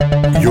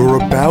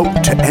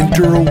about to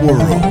enter a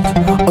world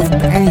of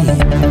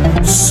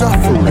pain,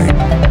 suffering,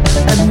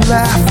 and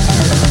laughter.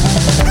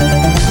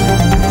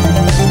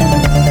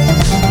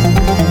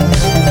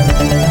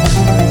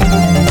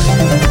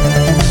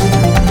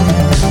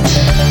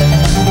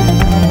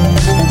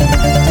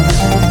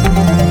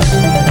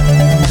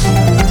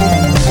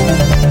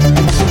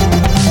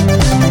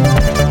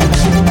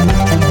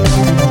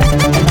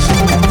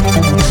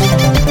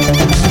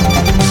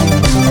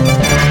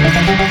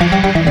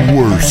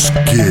 Worst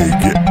gig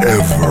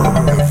ever.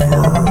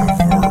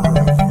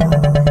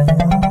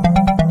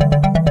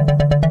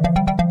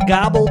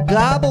 Gobble,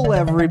 gobble,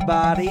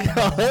 everybody.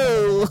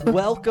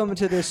 Welcome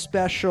to this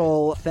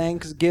special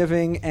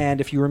Thanksgiving.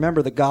 And if you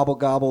remember the Gobble,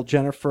 gobble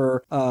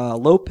Jennifer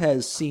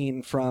Lopez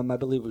scene from, I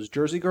believe it was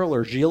Jersey Girl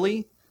or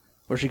Gigli,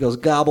 where she goes,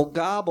 gobble,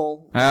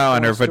 gobble. Oh,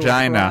 and her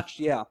vagina.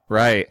 Yeah.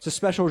 Right. It's a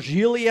special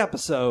Gigli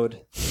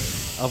episode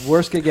of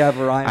Worst Gig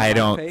Ever. I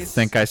don't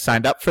think I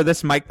signed up for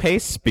this, Mike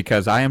Pace,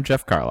 because I am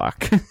Jeff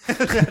Carlock.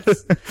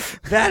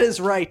 That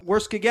is right.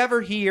 Worst Gig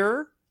Ever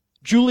here.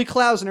 Julie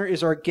Klausner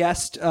is our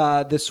guest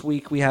this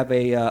week. We have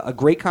a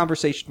great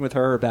conversation with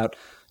her about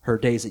her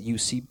days at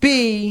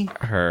UCB.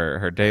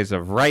 Her days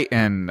of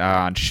writing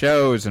on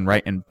shows and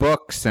writing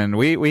books, and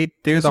we do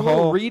There's the a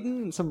little whole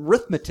reading and some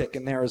arithmetic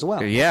in there as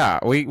well. Yeah,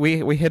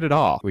 we hit it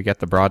all. We get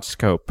the broad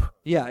scope.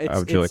 Yeah,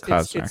 of Julie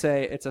Klausner.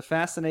 It's a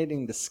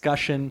fascinating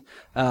discussion.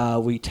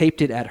 We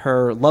taped it at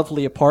her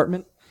lovely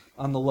apartment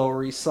on the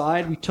Lower East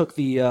Side. We took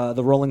the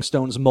Rolling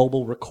Stones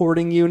mobile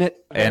recording unit,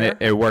 and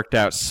it worked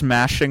out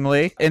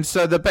smashingly. And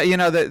so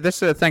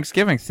this is a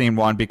Thanksgiving themed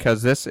one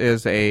because this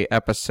is a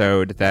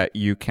episode that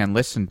you can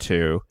listen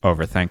to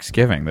over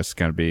Thanksgiving. This is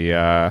going to be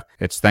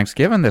it's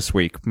Thanksgiving this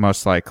week,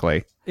 most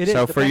likely. It is,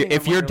 so for you,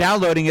 if you're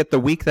downloading it the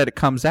week that it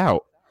comes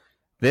out,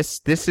 this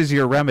is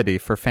your remedy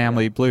for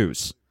family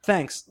blues.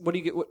 Thanks. What do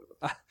you get?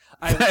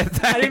 I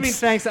didn't mean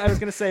thanks. I was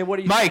going to say, what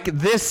do you... Mike,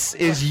 this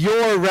is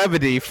your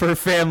remedy for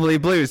family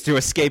blues, to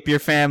escape your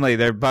family.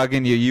 They're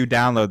bugging you. You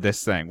download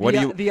this thing.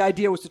 The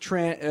idea was to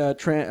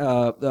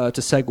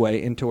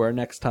segue into our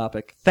next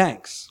topic.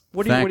 Thanks.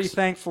 What are you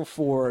thankful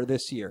for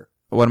this year?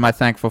 What am I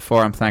thankful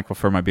for? I'm thankful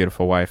for my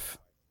beautiful wife.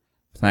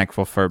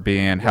 Thankful for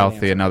being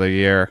healthy another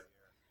year.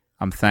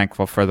 I'm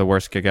thankful for the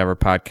Worst Gig Ever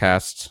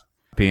podcast,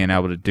 being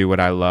able to do what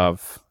I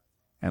love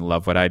and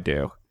love what I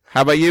do.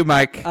 How about you,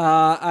 Mike?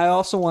 I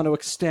also want to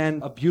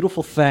extend a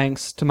beautiful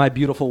thanks to my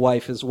beautiful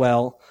wife as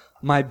well.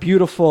 My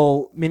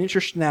beautiful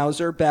miniature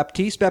schnauzer,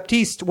 Baptiste.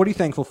 Baptiste, what are you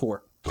thankful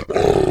for?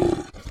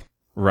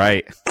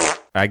 Right.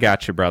 I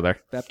got you,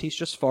 brother. Baptiste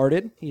just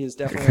farted. He is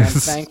definitely I'm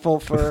thankful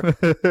for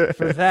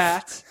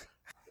that.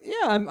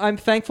 Yeah, I'm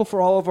thankful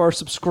for all of our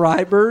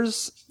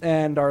subscribers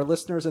and our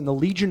listeners and the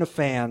legion of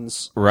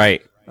fans.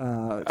 Right.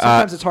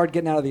 Sometimes it's hard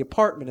getting out of the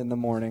apartment in the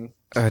morning.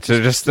 They're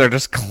just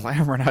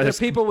clamoring. There are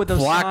people with those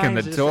blocking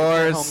signs the that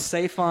doors. Home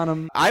safe on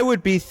them. I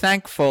would be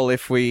thankful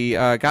if we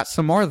got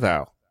some more,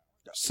 though.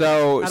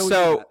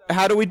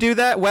 How do we do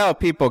that? Well,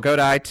 people, go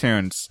to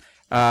iTunes.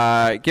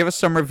 Give us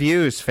some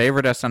reviews.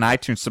 Favorite us on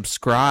iTunes.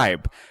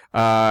 Subscribe.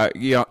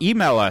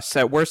 Email us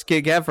at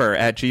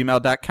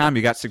worstgigever@gmail.com.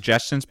 You got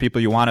suggestions, people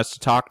you want us to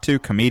talk to,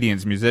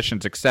 comedians,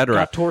 musicians, etc.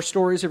 Got tour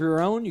stories of your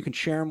own? You can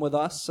share them with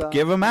us.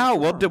 Give them out.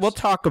 We'll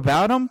talk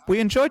about them. We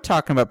enjoy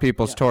talking about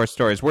people's tour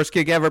stories.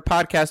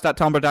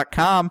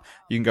 Worstgigeverpodcast.tumblr.com.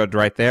 You can go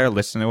right there,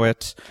 listen to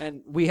it.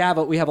 And we have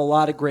a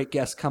lot of great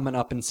guests coming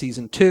up in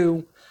season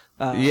 2.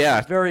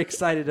 I'm very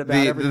excited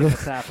about everything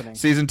that's happening.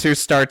 Season 2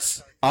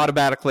 starts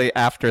automatically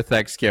after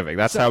Thanksgiving.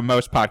 That's how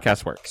most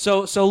podcasts work.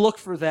 So look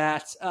for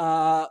that.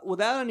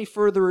 Without any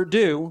further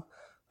ado,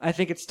 I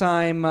think it's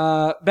time.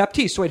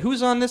 Baptiste, wait,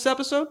 who's on this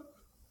episode?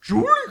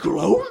 Julie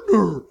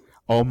Klausner.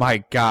 Oh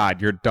my God,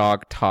 your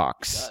dog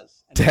talks. It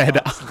does. Dead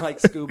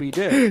like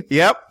Scooby-Doo.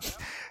 Yep.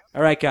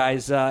 All right,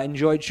 guys.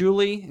 Enjoy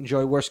Julie.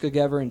 Enjoy Worst Gig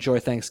Ever. Enjoy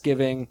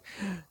Thanksgiving.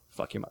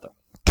 Fuck your mother.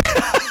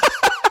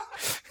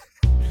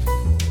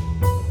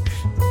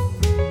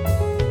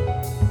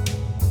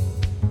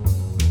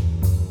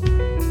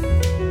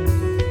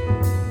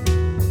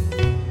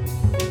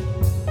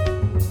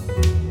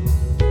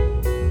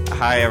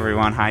 Hi,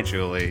 everyone. Hi,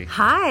 Julie.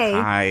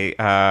 Hi.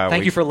 Hi.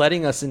 Thank you for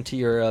letting us into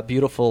your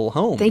beautiful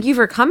home. Thank you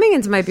for coming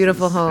into my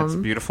beautiful home. It's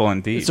beautiful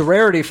indeed. It's a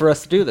rarity for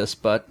us to do this,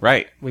 but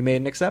right. We made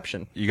an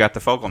exception. You got the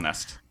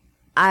Fogelnest.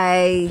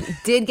 I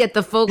did get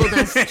the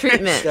Fogelnest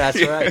treatment. That's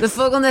right. The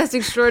Fogelnest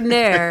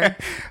extraordinaire.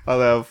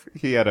 Although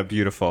he had a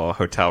beautiful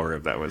hotel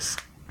room that was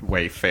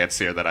way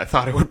fancier than I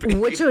thought it would be.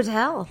 Which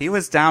hotel? He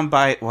was down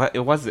by, what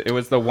was it? It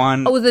was the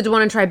one. Oh, was it the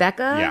one in Tribeca?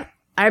 Yeah.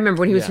 I remember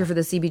when he was here for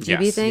the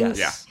CBGB thing.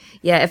 Yes.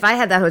 Yeah, if I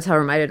had that hotel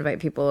room, I'd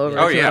invite people over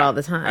to it all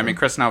the time. I mean,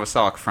 Chris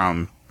Novoselic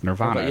from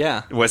Nirvana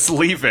Yeah. was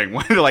leaving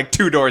like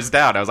 2 doors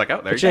down. I was like,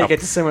 oh, there you Jake go.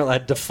 gets similar,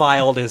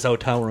 defiled his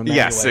hotel room.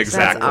 Yes, anyway.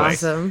 exactly.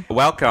 That's awesome.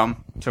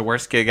 Welcome to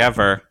Worst Gig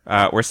Ever.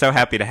 We're so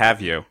happy to have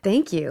you.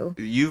 Thank you.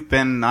 You've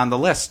been on the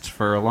list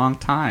for a long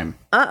time.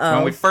 Uh-oh.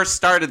 When we first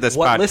started this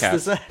What podcast. list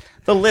is that?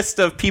 The list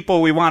of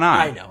people we want on.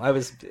 I know.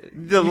 You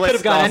The could list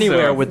have gone also-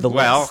 anywhere with the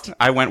well, list.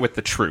 I went with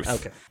the truth.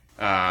 Okay.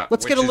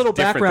 Let's get a little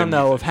background,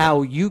 though, of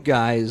how you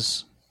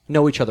guys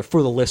know each other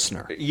for the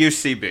listener.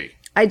 UCB.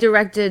 I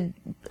directed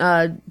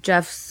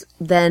Jeff's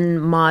then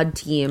mod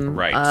team.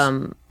 Right.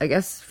 I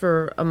guess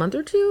for a month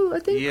or two, I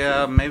think.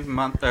 Yeah, maybe a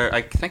month. Or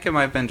I think it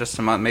might have been just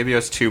a month. Maybe it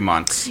was 2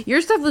 months.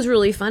 Your stuff was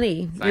really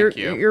funny. Thank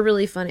you. You're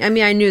really funny. I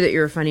mean, I knew that you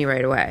were funny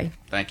right away.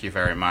 Thank you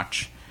very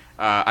much.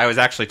 I was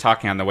actually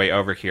talking on the way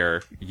over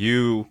here.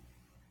 You,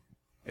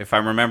 if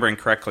I'm remembering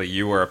correctly,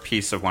 you were a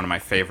piece of one of my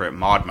favorite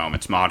mod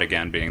moments. Mod,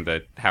 again, being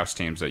the house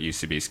teams at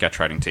UCB, sketch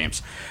writing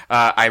teams.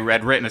 I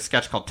had written a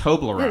sketch called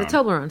Toblerone. Yeah, the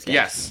Toblerone sketch.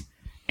 Yes.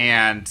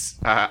 And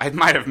I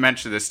might have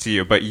mentioned this to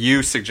you, but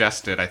you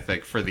suggested, I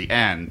think, for the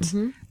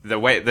end, the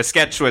way the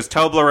sketch was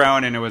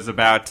Toblerone, and it was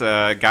about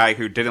a guy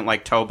who didn't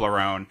like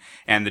Toblerone,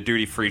 and the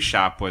duty-free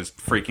shop was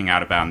freaking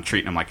out about him,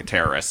 treating him like a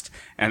terrorist.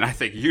 And I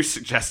think you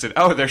suggested,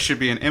 there should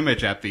be an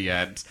image at the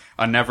end,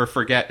 a never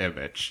forget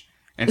image.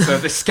 And so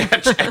the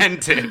sketch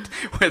ended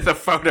with a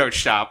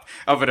Photoshop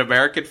of an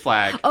American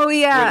flag. Oh,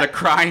 yeah. With a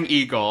crying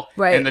eagle.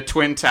 Right. And the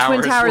Twin Towers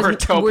were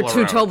Toblerone. Were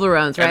two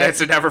Toblerones, right? And that's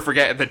to never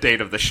forget the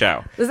date of the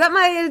show. Was that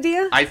my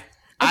idea? I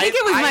think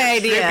it was my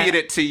idea. I attribute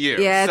it to you.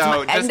 Yeah,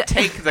 so just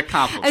take the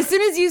compliment. As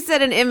soon as you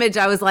said an image,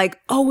 I was like,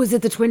 oh, was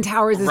it the Twin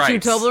Towers as two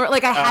Toblerone?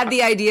 Like, I had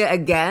the idea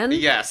again.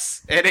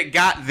 Yes. And it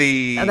got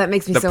that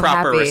makes me the so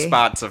proper happy.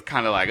 Response of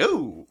kind of like,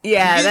 ooh.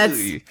 Yeah,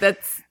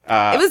 that's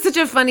it was such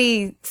a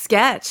funny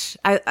sketch.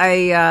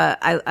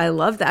 I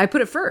loved that. I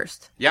put it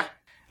first. Yeah.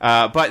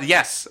 But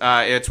yes,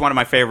 it's one of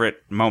my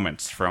favorite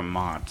moments from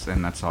mods,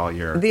 and that's all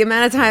The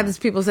amount of times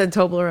people said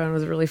Toblerone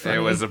was really funny. It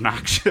was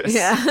obnoxious.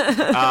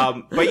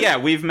 Yeah. But yeah,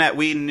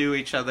 we knew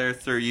each other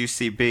through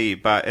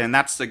UCB, and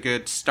that's a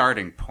good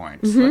starting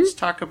point. Let's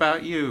talk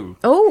about you,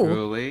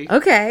 Julie.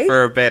 Okay.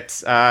 For a bit.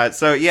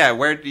 So yeah,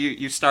 where do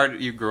you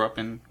started? You grew up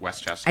in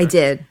Westchester. I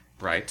did.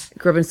 Right.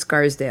 Grew up in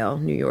Scarsdale,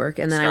 New York,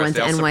 and then I went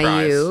to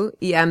NYU. Surprise.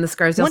 Yeah, I'm the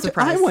Scarsdale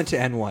surprise. I went to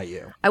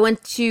NYU. I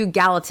went to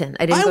Gallatin.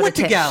 I didn't go went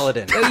to to Tisch.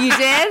 Gallatin. Oh, you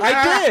did?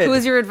 I did. Who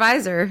was your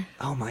advisor?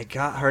 Oh my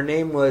god, her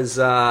name was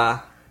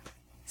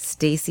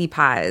Stacy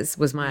Pies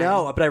was mine.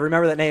 no, but I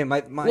remember that name.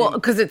 My Well,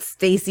 because it's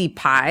Stacy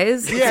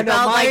Pies. yeah, It's no,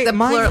 spelled like the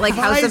my like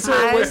House of advisor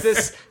Pies. was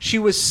this. She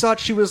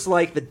was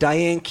like the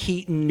Diane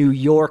Keaton New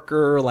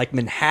Yorker, like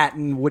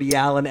Manhattan Woody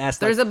Allen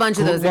esque. There's a bunch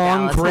of those at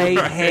long Gallatin. gray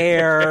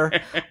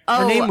hair.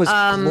 Her name was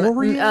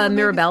Gloria.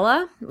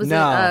 Mirabella? Was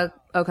No.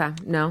 it? Okay,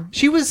 no.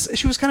 She was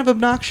kind of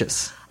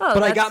obnoxious. Oh,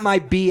 but I that's- got my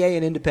BA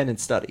in independent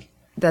study,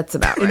 That's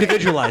about right.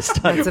 individualized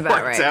study. That's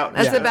about Worked right. out.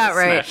 That's Yeah. about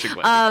right.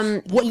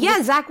 Smashingly.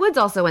 Yeah, Zach Woods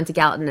also went to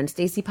Gallatin, and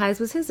Stacy Pies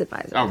was his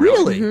advisor. Oh,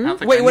 Really? I don't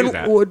think Wait, I knew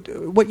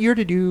that. what year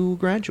did you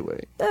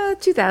graduate?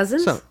 2000.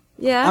 So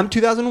yeah. I'm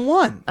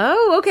 2001.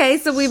 Oh, okay.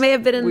 So we may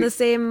have been in the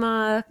same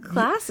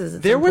classes.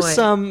 At There some was point.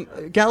 some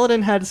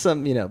Gallatin had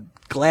some,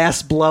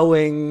 glass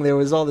blowing. There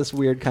was all this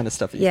weird kind of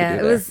stuff that you Yeah,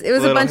 could it do was a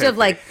Little bunch of hippie.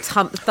 like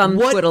thumb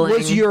What twiddling.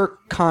 was your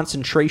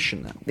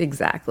concentration then?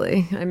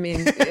 Exactly. I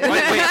mean, Wait, is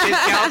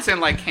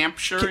Gallatin like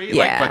Hampshire?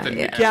 Yeah, Like,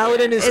 yeah.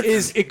 Gallatin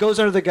is it goes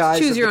under the guise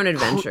choose of your the own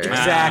adventure.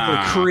 Exactly.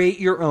 Ah. Create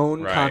your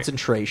own Right.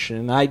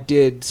 concentration. I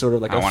did sort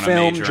of like I a want to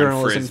film major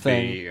journalism in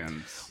thing. Frisbee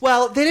and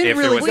Well, they didn't If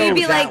there really was- go you'd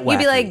be that like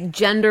wacky.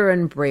 gender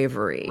and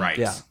bravery. right,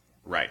 Yeah.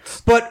 right.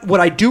 But what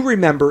I do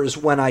remember is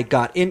when I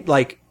got in,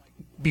 like,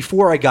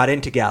 before I got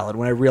into Gallatin,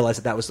 when I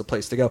realized that was the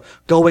place to go,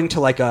 going to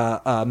like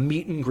a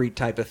meet and greet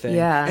type of thing.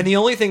 Yeah. And the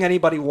only thing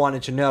anybody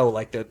wanted to know,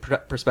 like the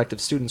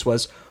prospective students,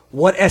 was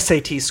what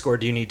SAT score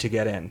do you need to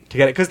get in to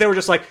get it? Because they were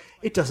just like,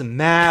 it doesn't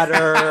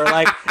matter.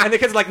 Like, and the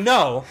kids are like,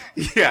 no.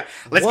 Yeah,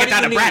 let's What get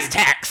down do to you brass need?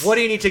 tacks. What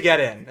do you need to get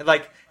in?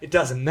 Like, it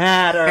doesn't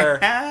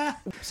matter.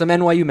 Some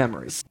NYU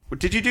memories.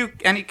 Did you do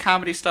any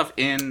comedy stuff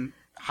in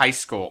high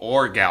school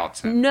or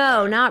Gallatin?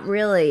 No, not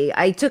really.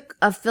 I took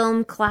a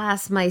film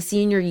class my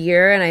senior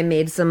year, and I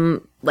made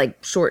some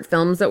like short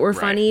films that were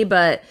funny.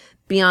 But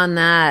beyond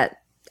that,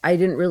 I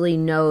didn't really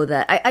know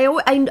that.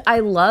 I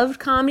loved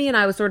comedy, and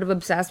I was sort of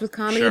obsessed with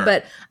comedy, Sure.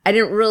 but I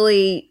didn't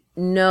really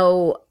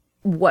know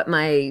what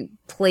my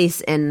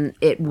place in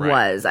it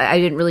was. I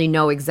didn't really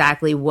know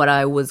exactly what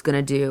I was going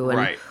to do. And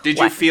Right. Did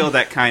you feel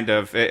that kind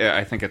of,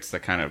 I think it's the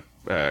kind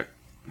of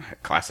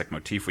classic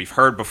motif we've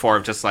heard before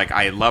of just like,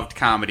 I loved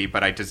comedy,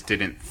 but I just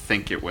didn't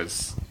think it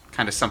was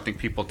kind of something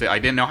people did. I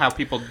didn't know how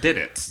people did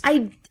it.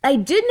 I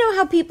did know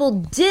how people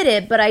did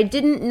it, but I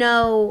didn't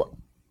know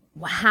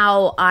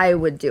how I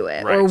would do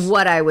it or Right.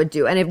 what I would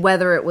do. And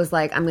whether it was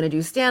like, I'm going to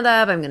do stand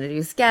up, I'm going to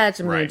do sketch,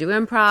 I'm going Right. to do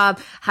improv.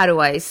 How do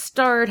I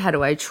start? How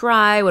do I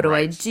try? What do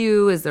I Right.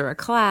 do? Is there a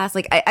class?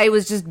 Like I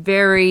was just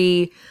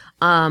very,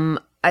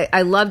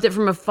 I loved it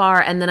from afar.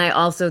 And then I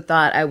also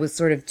thought I was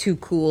sort of too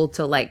cool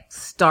to like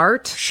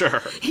start. Sure.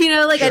 You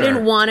know, like I Sure.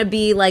 didn't want to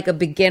be like a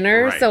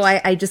beginner. Right. So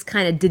I just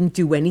kind of didn't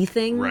do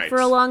anything Right. for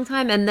a long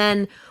time. And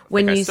then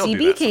when I still do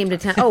UCB that came to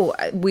town,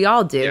 we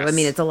all do. Yes. I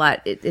mean, it's a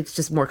lot. It's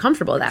just more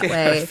comfortable that Yeah,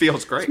 way. it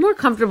feels great. It's more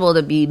comfortable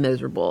to be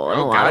miserable in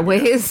a Oh, lot of God,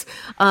 yeah. ways.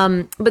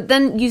 But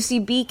then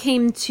UCB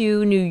came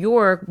to New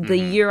York the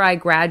Mm-hmm. year I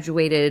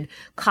graduated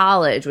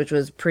college, which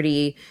was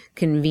pretty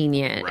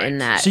convenient Right. in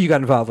that. So you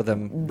got involved with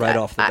them right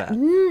off the bat.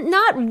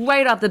 Not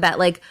right off the bat.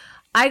 Like,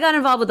 I got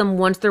involved with them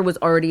once there was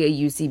already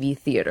a UCB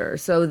theater.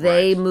 So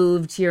they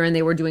moved here and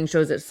they were doing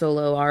shows at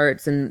Solo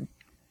Arts, and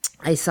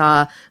I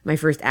saw my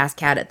first Ass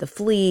Cat at the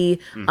Flea.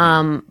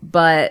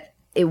 But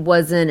it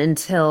wasn't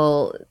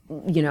until,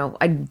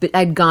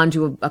 I'd gone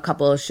to a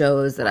couple of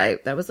shows that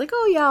I was like,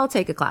 oh yeah, I'll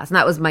take a class. And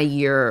that was my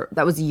year.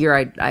 That was the year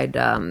I'd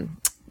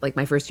like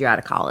my first year out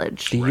of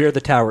college. The year the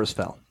towers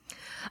fell.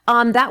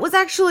 That was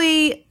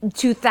actually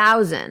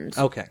 2000.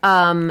 Okay.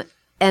 And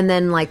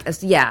then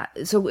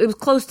so it was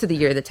close to the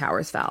year the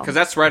towers fell. Because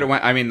that's right away.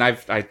 I mean, I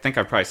think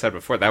I've probably said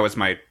before, that was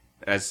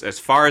as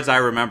far as I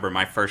remember,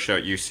 my first show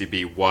at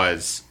UCB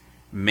was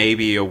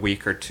maybe a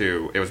week or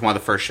two. It was one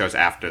of the first shows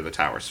after the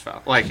towers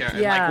fell. Like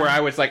where I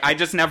was like, I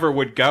just never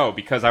would go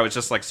because I was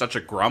just like such a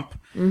grump.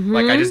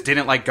 Like I just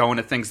didn't like going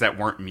to things that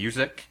weren't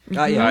music. And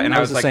I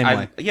was like,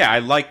 I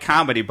like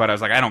comedy, but I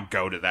was like, I don't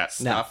go to that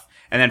stuff. No.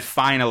 And then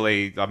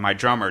finally, my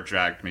drummer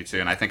dragged me to,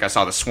 and I think I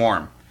saw The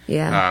Swarm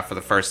for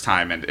the first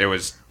time, and it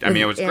was,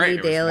 it was great.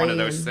 It was one of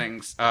those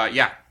things. At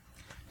the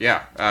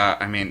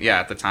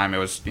time it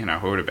was, who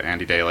would have been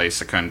Andy Daly,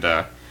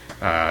 Secunda,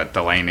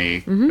 Delaney,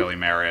 Billy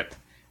Merritt.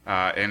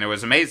 And it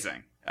was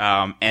amazing.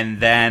 And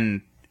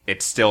then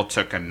it still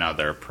took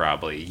another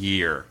probably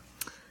year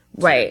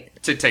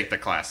to take the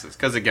classes.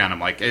 Because again, I'm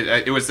like,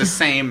 it was the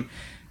same.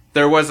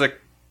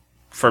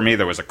 For me,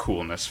 there was a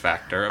coolness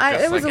factor.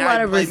 There was a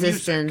lot of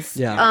resistance.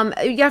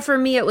 Yeah. For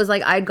me, it was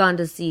like I'd gone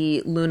to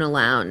see Luna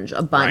Lounge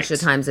a bunch of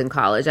times in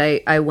college.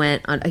 I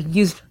went on. I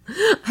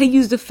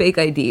used a fake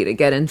ID to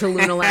get into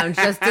Luna Lounge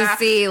just to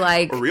see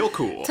real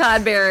cool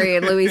Todd Barry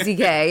and Louis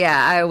C.K.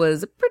 Yeah, I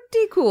was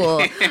pretty cool.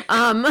 And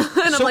I'm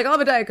like, I'll have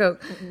a Diet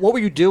Coke. What were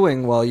you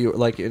doing while you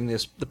were in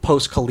the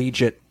post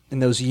collegiate in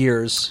those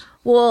years?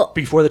 Well,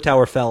 before the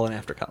tower fell and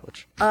after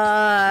college.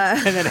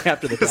 And then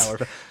after the tower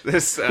fell.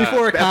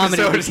 Before a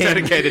comedy episode is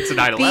dedicated to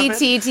 9/11.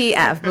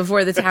 BTTF,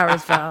 before the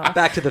towers fell.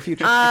 Back to the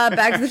Future.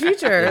 Back to the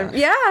Future.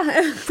 Yeah.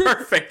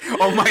 Perfect.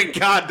 Oh my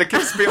God, the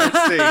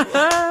conspiracy.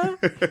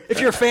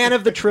 If you're a fan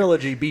of the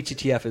trilogy,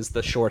 BTTF is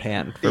the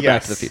shorthand for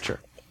Back to the Future.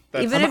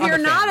 Even if you're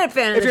not a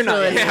fan of the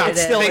trilogy,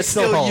 they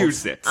still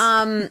use it.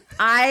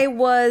 I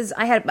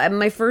had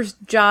my first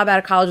job out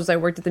of college was I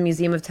worked at the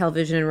Museum of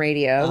Television and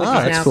Radio, which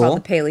is now called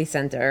the Paley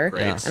Center.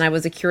 Great. And I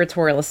was a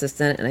curatorial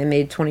assistant, and I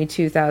made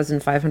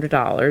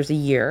 $22,500 a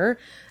year.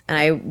 And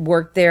I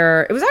worked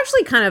there. It was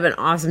actually kind of an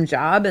awesome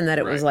job in that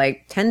it was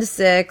like 10 to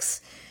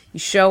 6. You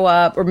show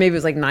up, or maybe it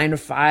was like 9 to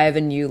 5,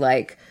 and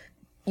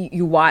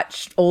you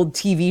watch old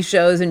TV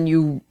shows and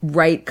you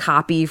write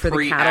copy for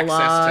the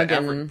catalog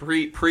and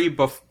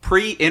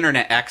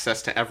pre-internet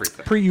access to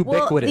everything.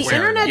 Pre-ubiquitous. Well, the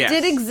internet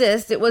did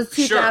exist. It was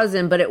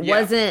 2000, but it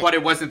wasn't. But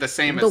it wasn't the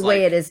same as the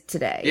way it is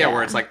today. Yeah,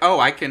 where it's like, oh,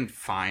 I can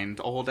find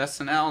old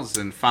SNLs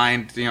and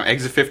find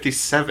Exit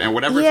 57 and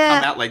whatever's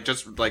come out,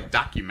 just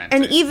documented.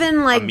 And even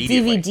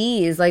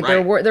DVDs,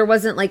 there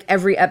wasn't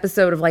every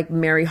episode of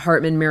Mary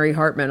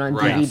Hartman on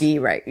DVD,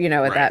 right?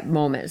 At that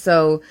moment.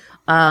 So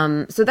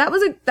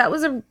that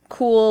was a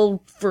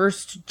cool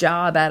first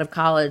job out of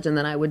college, and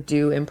then I would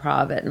do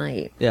improv at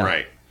night. Yeah.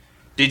 Right.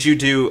 Did you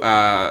do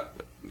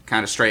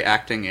kind of straight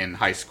acting in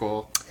high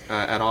school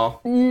at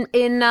all? When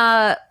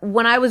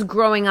I was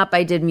growing up,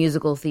 I did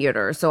musical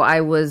theater, so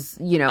I was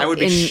I would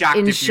be shocked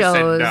if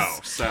shows. You said no.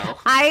 So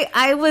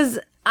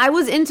I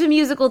was into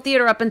musical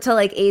theater up until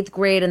 8th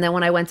grade, and then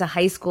when I went to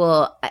high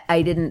school,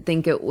 I didn't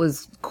think it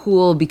was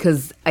cool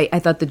because I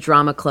thought the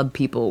drama club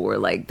people were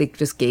they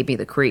just gave me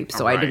the creeps.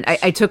 So I didn't.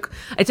 I took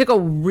a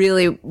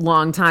really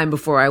long time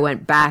before I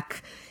went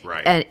back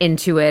and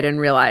into it and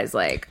realized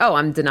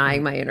I'm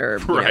denying my inner.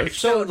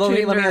 So let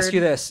me ask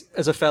you this: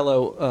 as a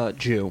fellow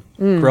Jew,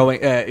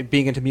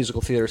 being into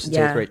musical theater since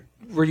 8th grade,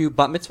 were you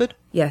bat mitzvahed?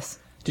 Yes.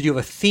 Did you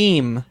have a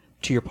theme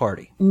to your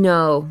party?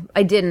 No,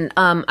 I didn't.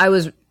 I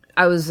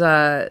was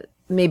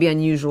maybe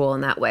unusual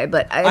in that way,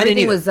 but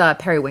everything was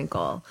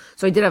periwinkle.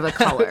 So I did have a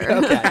color.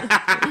 Okay.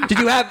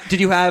 Did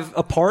you have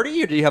a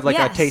party, or did you have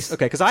a taste?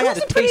 Okay, because I had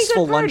a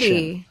tasteful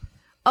luncheon.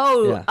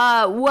 Oh,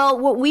 well,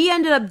 what we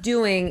ended up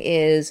doing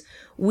is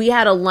we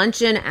had a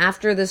luncheon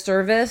after the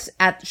service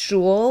at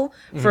shul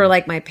for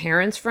my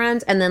parents'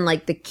 friends, and then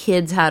the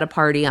kids had a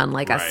party on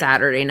a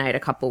Saturday night a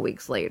couple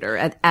weeks later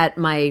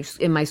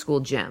in my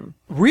school gym.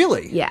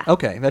 Really? Yeah.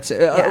 Okay, that's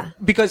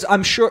because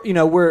I'm sure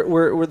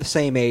we're the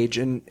same age,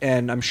 and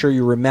I'm sure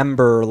you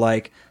remember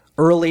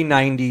early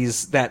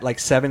 90s, that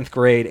 7th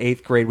grade,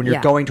 8th grade, when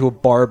you're going to a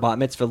bar bat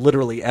mitzvah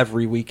literally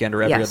every weekend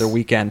or every other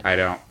weekend. I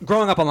don't.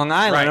 Growing up on Long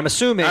Island, I'm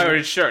assuming.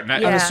 Oh, sure.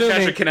 I'm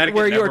assuming Connecticut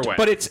where never went.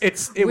 But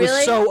it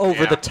was so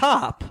over the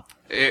top.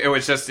 It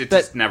was just,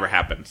 just never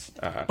happens.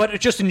 But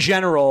just in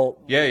general.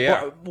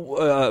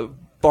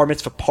 Bar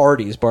mitzvah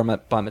parties, bar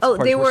mitzvah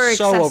parties they were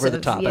so excessive. over the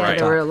top. Yeah,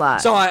 there were a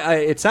lot. So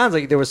it sounds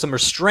like there was some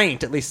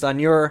restraint, at least on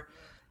your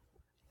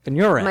end.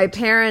 My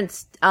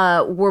parents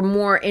were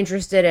more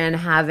interested in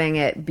having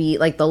it be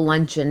the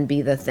luncheon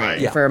be the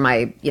thing for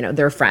my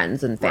their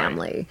friends and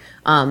family.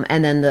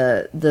 And then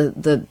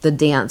the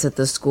dance at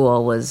the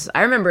school was,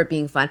 I remember it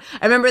being fun.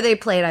 I remember they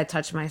played I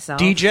Touch Myself.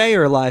 DJ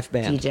or live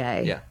band?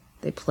 DJ. Yeah.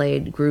 they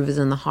played Groove is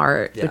in the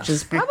Heart, Yeah. which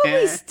is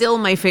probably still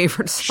my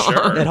favorite song.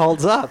 Sure. It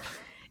holds up.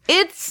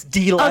 It's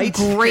Delight.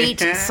 a great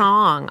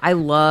song. I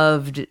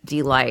loved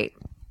Delight.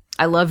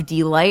 I love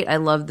Delight. I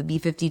love the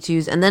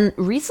B-52s. And then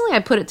recently I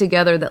put it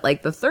together that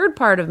like the third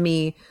part of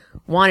me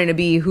wanting to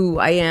be who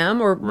I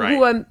am or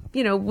who I'm,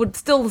 would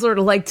still sort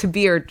of like to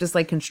be, or just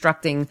like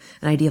constructing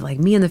an idea of like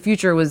me in the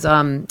future was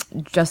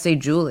Just Say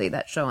Julie,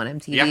 that show on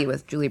MTV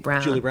with Julie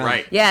Brown. Julie Brown.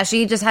 Right. Yeah,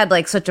 she just had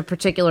like such a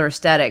particular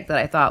aesthetic that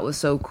I thought was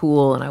so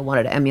cool and I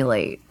wanted to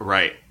emulate.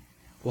 Right.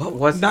 What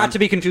was not to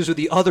be confused with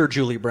the other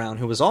Julie Brown,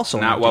 who was also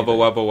Not on Wubba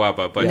TV. Wubba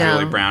Wubba, but No.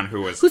 Julie Brown,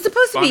 who's supposed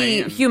to funny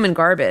be and- human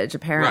garbage,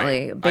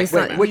 apparently. Right. Based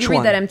Wait, on, which did you read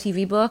one? that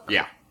MTV book?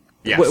 Yeah.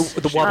 Yes.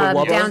 The Wubba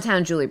Wubba?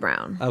 Downtown Julie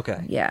Brown.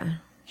 Okay. Yeah.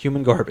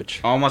 Human garbage.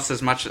 Almost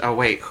as much. Oh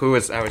wait, who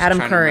was? I was Adam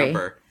trying Curry. to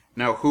remember.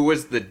 No, who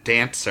was the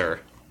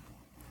dancer?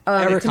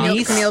 Eric Camille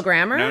Nice?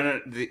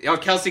 Grammer? No.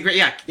 Kelsey Grammer.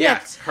 Yeah.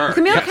 Yes, her.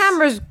 Camille yes.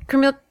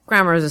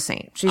 Grammer is a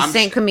saint. She's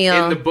Saint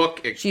Camille. In the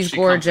book, she's she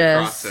gorgeous.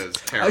 Comes across as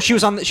terrible. She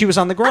was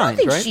on the I grind, don't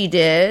think right? she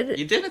did.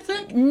 You didn't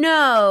think?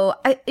 No,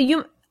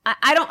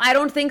 I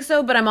don't think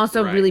so. But I'm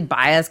also Right. really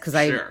biased because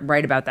I Sure.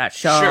 write about that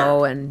show,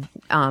 Sure. and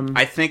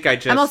I think I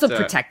just. I'm also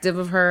protective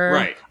of her.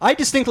 Right. I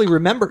distinctly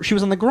remember she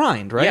was on the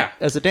grind, right? Yeah.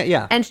 As a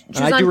yeah. And she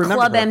was I do on remember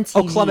Club her. MTV.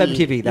 Oh, Club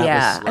MTV. That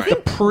Yeah. was I the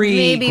think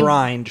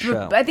pre-grind maybe-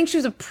 show. I think she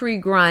was a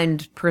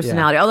pre-grind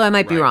personality, although I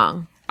might be Right.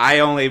 wrong. I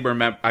only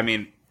remember. I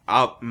mean,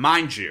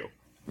 mind you,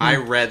 I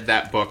read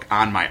that book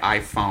on my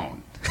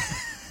iPhone.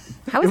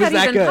 How is was that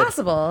that even good?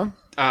 possible?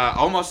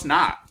 Almost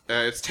not.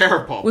 It's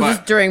terrible. Was but, this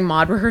during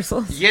mod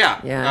rehearsals? Yeah.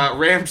 Yeah.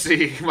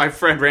 Ramsey, my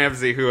friend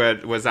Ramsey, who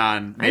was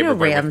on I know Neighborhood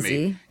with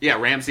Ramsey. me. Yeah,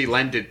 Ramsey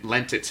lent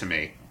it to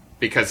me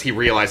because he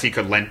realized he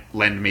could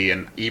lend me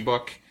an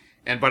ebook.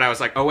 But I was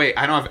like, oh wait,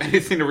 I don't have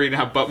anything to read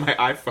now but my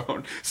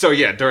iPhone. So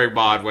yeah, during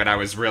mod, when I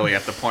was really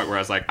at the point where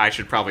I was like, I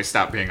should probably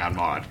stop being on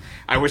mod,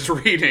 I was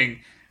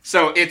reading.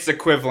 So it's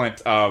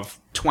equivalent of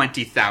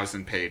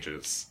 20,000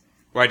 pages,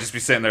 where I'd just be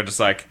sitting there, just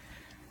like,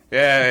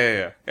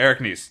 yeah.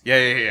 Eric Nies,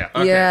 yeah.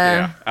 Okay,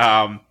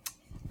 Yeah.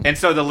 And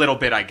so the little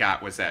bit I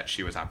got was that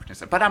she was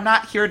opportunistic. But I'm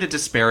not here to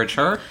disparage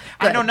her.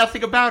 I know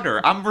nothing about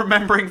her. I'm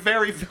remembering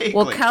very vaguely.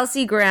 Well,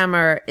 Kelsey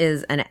Grammer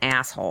is an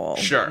asshole.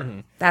 Sure.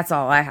 That's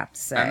all I have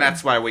to say. And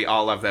that's why we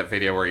all love that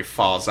video where he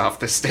falls off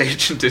the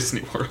stage in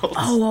Disney World.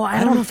 Oh, well,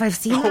 I don't know if I've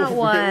seen that We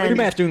one.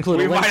 might have to include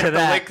we a link might to have to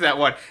that. link that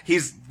one.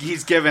 He's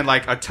given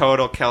like a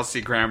total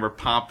Kelsey Grammer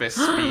pompous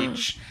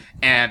speech.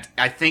 And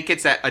I think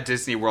it's a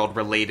Disney World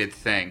related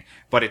thing,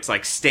 but it's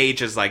like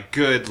stage is like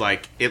good,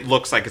 like it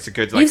looks like it's a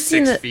good like You've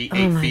seen 6 feet, 8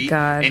 oh my feet,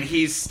 God. and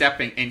he's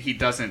stepping and he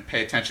doesn't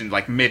pay attention.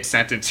 Like mid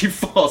sentence, he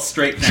falls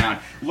straight down.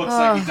 Looks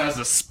like he does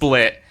a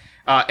split.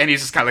 And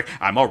he's just kind of like,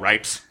 I'm all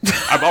right.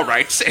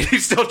 And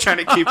he's still trying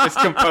to keep his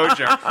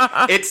composure.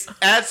 It's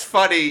as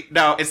funny.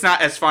 No, it's not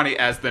as funny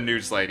as the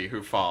news lady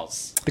who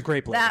falls. The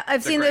grape lady. That,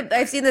 I've seen grape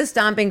I've seen the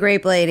stomping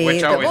grape lady.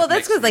 Which always Well, that's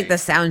makes because like me- the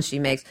sound she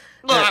makes.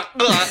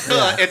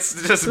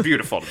 It's just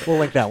beautiful to me. We'll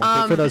link that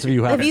one for those of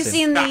you who haven't Have you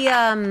seen. seen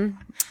the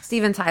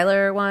Steven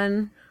Tyler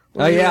one?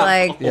 Where Oh, he, yeah.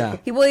 like Yeah.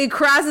 he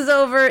crosses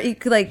over. He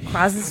like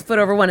crosses his foot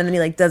over one, and then he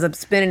like does a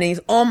spin, and he's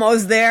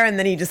almost there, and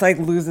then he just like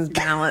loses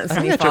balance, and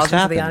think he that falls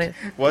just into the happened.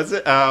 audience. Was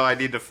it? Oh, I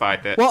need to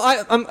find it. Well,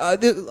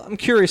 I'm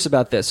curious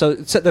about this. So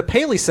the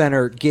Paley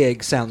Center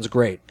gig sounds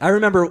great. I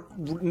remember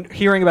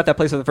hearing about that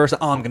place for the first time.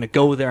 Oh, I'm going to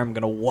go there. I'm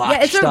going to watch.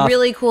 Yeah, it's stuff. a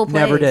really cool place.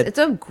 Never did. It's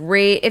a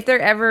great if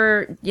they're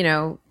ever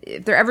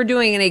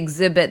doing an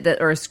exhibit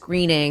that or a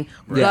screening,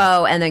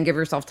 go and then give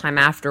yourself time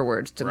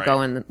afterwards to Right. go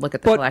and look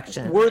at the but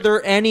collection. were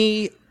there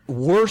any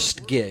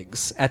worst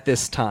gigs at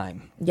this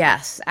time?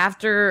 Yes.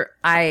 After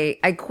I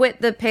quit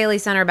the Paley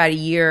Center about a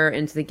year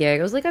into the gig,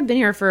 I was like, I've been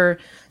here for a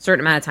certain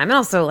amount of time. And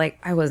also, like,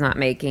 I was not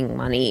making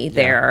money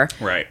there.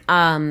 right.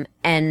 And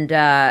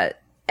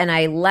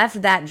I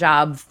left that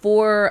job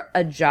for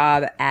a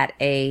job at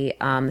a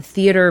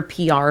theater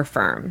PR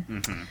firm.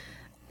 Mm-hmm.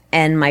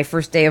 And my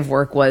first day of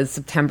work was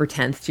September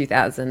 10th,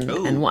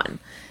 2001.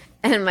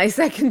 And my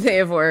second day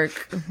of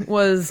work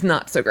was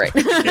not so great.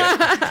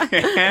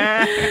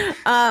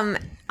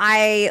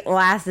 I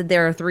lasted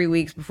there 3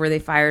 weeks before they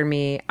fired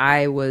me.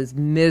 I was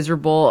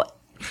miserable.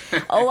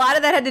 A lot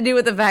of that had to do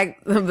with the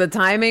fact of the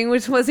timing,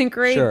 which wasn't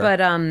great. Sure.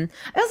 But I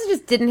also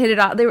just didn't hit it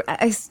off.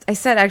 I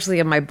said actually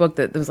in my book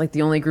that it was like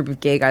the only group of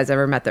gay guys I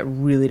ever met that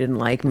really didn't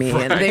like me,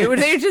 and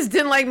they just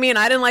didn't like me, and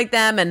I didn't like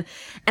them. And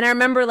I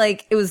remember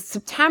like it was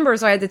September,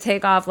 so I had to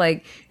take off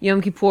like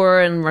Yom Kippur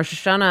and Rosh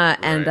Hashanah,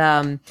 and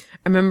I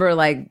remember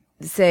like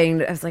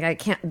saying, I was like, I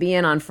can't be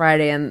in on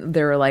Friday, and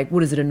they were like,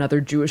 what is it, another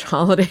Jewish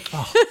holiday?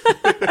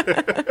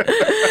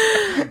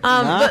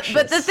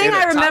 But the thing In a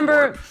I time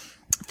remember, warp.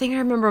 thing I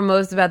remember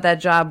most about that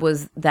job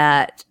was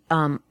that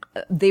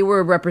they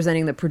were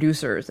representing the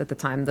producers at the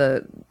time,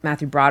 the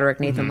Matthew Broderick,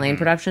 Nathan Lane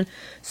production.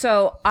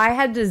 So I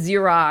had to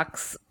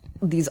Xerox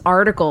these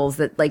articles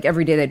that like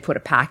every day they'd put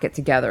a packet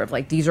together of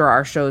like, these are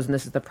our shows and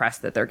this is the press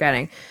that they're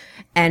getting.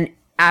 And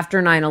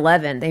after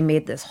 9/11, they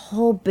made this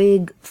whole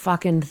big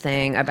fucking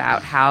thing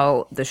about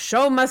how the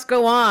show must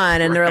go on.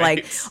 And they're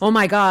like, oh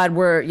my God,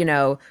 we're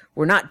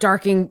we're not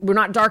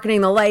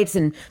darkening the lights,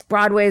 and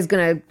Broadway is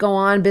gonna go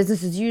on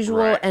business as usual.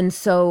 Right. And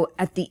so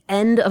at the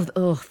end of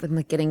I'm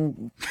like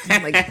getting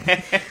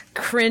like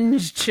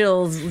cringe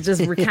chills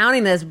just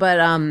recounting this, but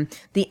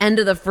the end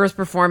of the first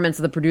performance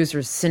of the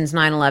producers since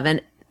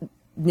 9/11,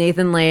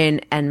 Nathan Lane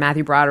and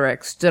Matthew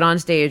Broderick stood on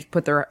stage,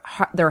 put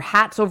their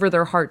hats over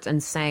their hearts,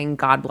 and sang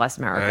 "God Bless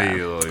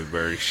America."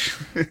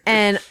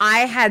 And I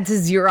had to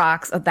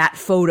Xerox of that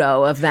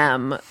photo of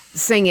them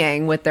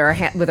singing with their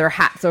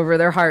hats over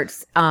their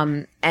hearts,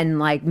 and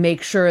like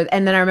make sure.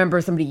 And then I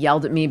remember somebody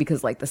yelled at me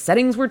because like the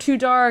settings were too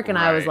dark, and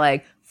I was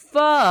like,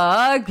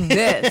 "Fuck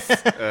this!"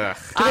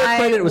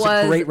 It was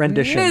a great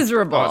rendition.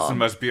 Miserable. Oh, it's the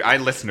most beautiful. I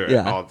listen to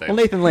it all day. Well,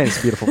 Nathan Lane has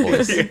a beautiful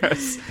voice.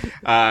 Yes.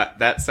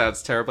 That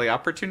sounds terribly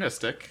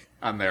opportunistic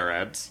on their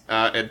end,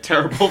 and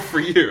terrible for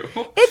you.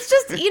 It's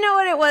just, you know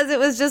what it was? It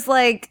was just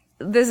like,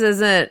 this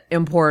isn't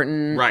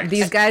important. Right.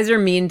 These guys are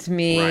mean to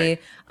me.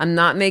 Right. I'm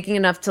not making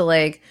enough to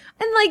like,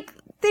 and like,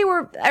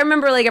 I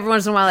remember like every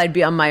once in a while I'd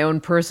be on my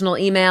own personal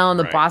email and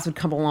the boss would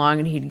come along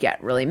and he'd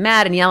get really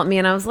mad and yell at me,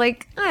 and I was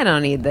like, I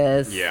don't need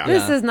this. Yeah.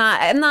 This is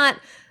not,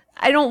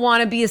 I don't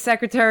want to be a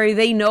secretary.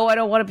 They know I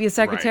don't want to be a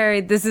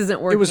secretary. Right. This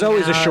isn't working. It was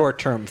always out. a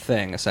short-term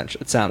thing,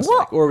 essentially. It sounds well,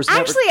 like, or was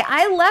actually,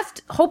 I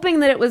left hoping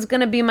that it was going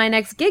to be my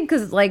next gig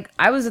because, like,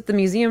 I was at the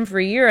museum for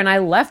a year and I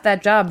left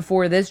that job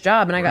for this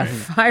job, and I got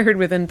fired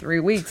within 3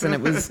 weeks, and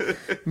it was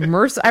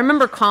merciless. I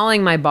remember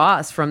calling my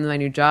boss from my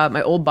new job,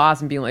 my old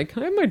boss, and being like,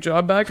 "Can I have my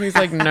job back?" And he's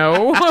like,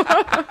 "No."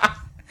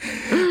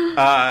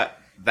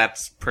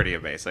 That's pretty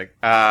amazing.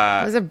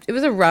 It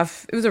was a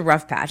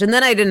rough patch, and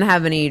then I didn't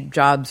have any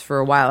jobs for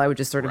a while. I would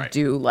just sort of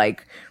do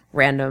like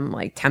random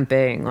like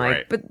temping,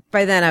 like. But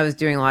by then I was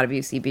doing a lot of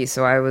UCB,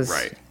 so I was.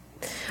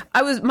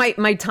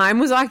 My time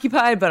was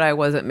occupied, but I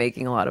wasn't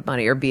making a lot of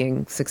money or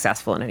being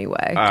successful in any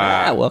way.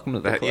 Welcome to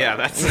the club. Yeah,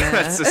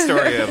 that's the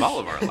story of all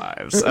of our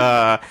lives.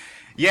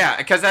 Yeah,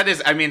 because that is,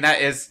 and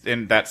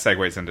that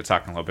segues into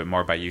talking a little bit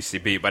more about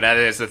UCB, but that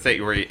is the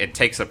thing where it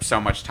takes up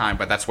so much time,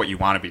 but that's what you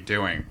want to be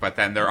doing. But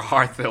then there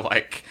are the,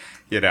 like,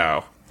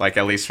 like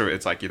at least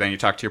it's like, then you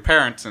talk to your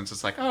parents and it's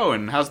just like, oh,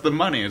 and how's the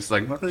money? It's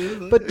like, but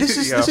this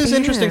is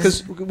interesting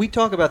because we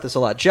talk about this a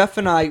lot. Jeff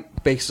and I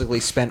basically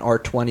spent our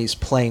 20s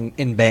playing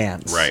in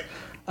bands. Right.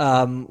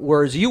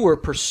 Whereas you were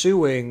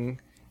pursuing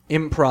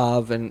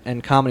improv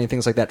and comedy and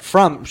things like that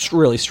from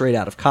really straight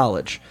out of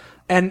college.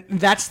 And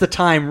that's the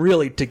time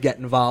really to get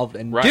involved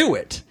and do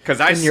it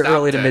in your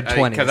early to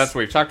mid-20s. Because that's what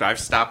we've talked about. I've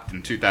stopped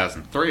in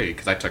 2003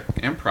 because I took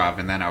improv,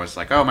 and then I was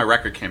like, oh, my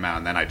record came out,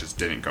 and then I just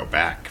didn't go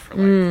back for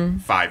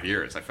like 5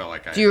 years. I felt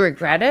like Do you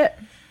regret it?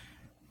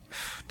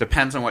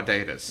 Depends on what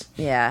day it is.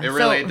 Yeah. It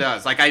really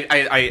does. Like,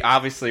 I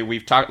obviously,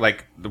 we've talked,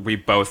 like, we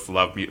both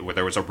love music.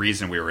 There was a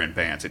reason we were in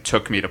bands. It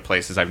took me to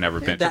places I've never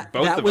been. That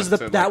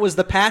was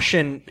the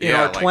passion in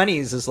our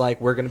 20s, is like,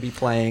 we're going to be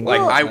playing.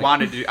 Like,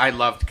 I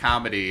loved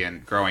comedy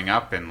and growing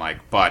up, and like,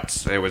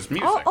 but it was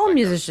music. All like,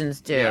 musicians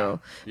do.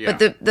 Yeah.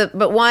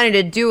 But wanting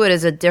to do it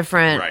is a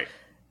different. Right.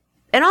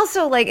 And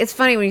also, like, it's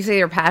funny when you say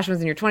your passion was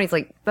in your 20s,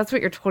 like, that's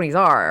what your 20s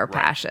are,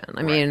 passion.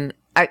 I mean,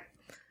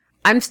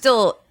 I'm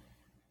still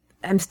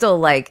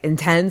like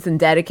intense and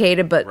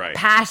dedicated, but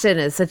passion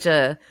is such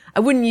I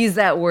wouldn't use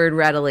that word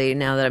readily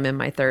now that I'm in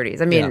my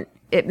 30s. I mean,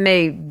 it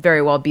may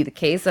very well be the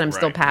case that I'm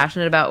still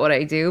passionate about what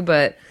I do,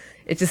 but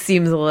it just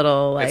seems a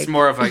little like... It's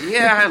more of like,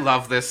 I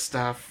love this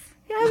stuff.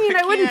 Yeah, I mean,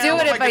 I wouldn't do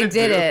it if I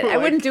did it. I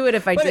wouldn't do it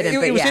if I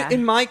didn't, but yeah.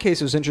 In my case,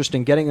 it was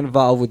interesting getting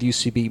involved with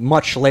UCB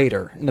much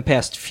later, in the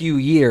past few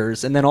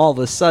years, and then all of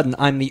a sudden,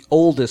 I'm the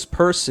oldest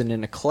person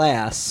in a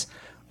class,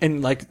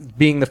 and like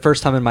being the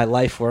first time in my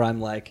life where I'm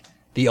like...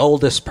 the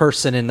oldest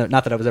person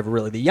not that I was ever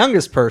really the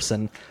youngest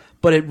person,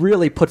 but it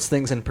really puts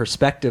things in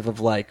perspective of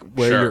like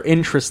where your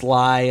interests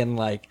lie and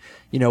like,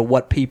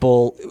 what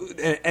people,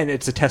 and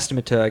it's a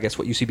testament to, I guess,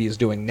 what UCB is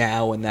doing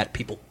now, and that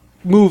people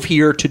move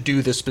here to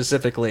do this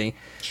specifically.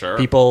 Sure.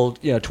 People,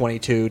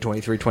 22,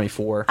 23,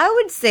 24. I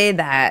would say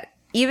that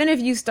even if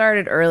you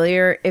started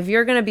earlier, if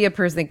you're going to be a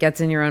person that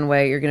gets in your own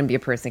way, you're going to be a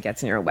person that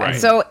gets in your own way. Right.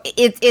 So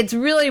it's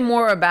really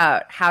more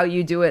about how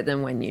you do it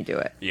than when you do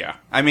it. Yeah.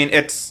 I mean,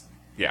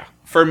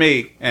 for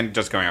me, and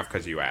just going off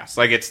because you asked,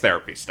 like, it's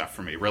therapy stuff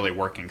for me, really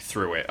working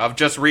through it, of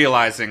just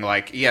realizing,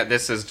 like,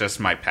 this is just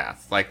my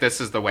path. Like, this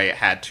is the way it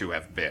had to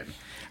have been.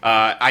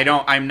 I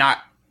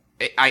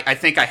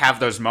think I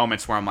have those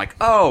moments where I'm like,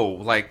 oh,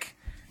 like,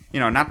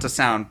 not to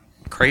sound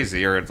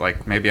crazy or,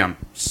 like, maybe I'm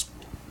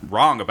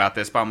wrong about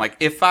this, but I'm like,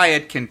 if I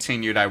had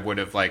continued, I would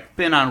have, like,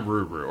 been on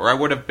Ruru, or I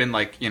would have been,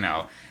 like,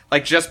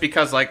 like, just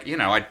because, like,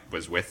 I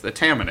was with the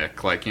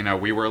Tamanik, like,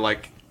 we were,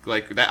 like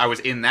that, I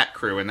was in that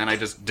crew, and then I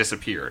just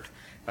disappeared.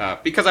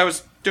 Because I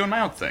was doing my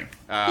own thing.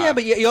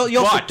 But you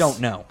also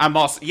don't know. I'm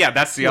also,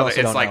 that's the other.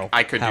 It's like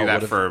I could do that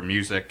would've... for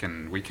music,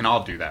 and we can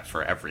all do that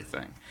for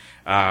everything.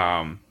 But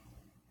I'm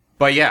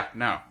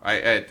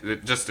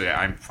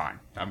fine.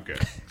 I'm good.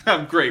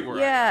 I'm great.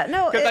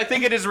 Because I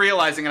think it is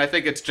realizing, and I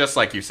think it's just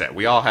like you said.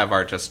 We all have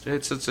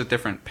it's a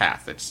different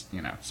path. It's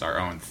it's our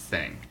own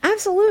thing.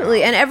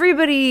 Absolutely, and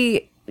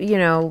everybody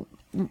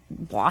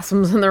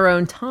blossoms in their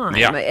own time.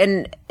 Yeah.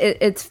 And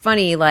it's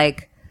funny,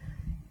 like,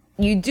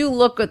 you do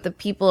look at the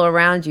people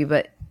around you,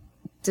 but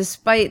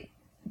despite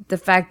the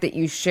fact that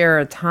you share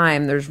a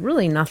time, there's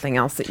really nothing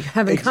else that you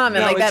have in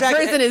common. No, Like, that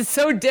exactly. person is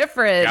so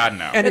different. God,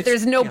 no. And That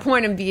there's no yeah.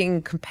 point in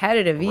being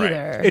competitive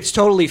either. It's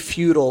totally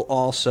futile.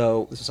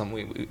 Also, this is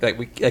something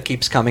that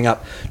keeps coming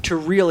up. To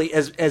really,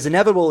 as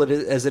inevitable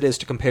as it is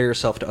to compare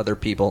yourself to other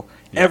people,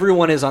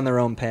 everyone is on their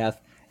own path.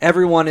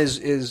 Everyone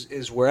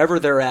is wherever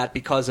they're at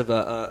because of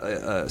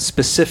a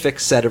specific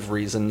set of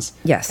reasons.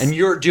 Yes. And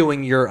you're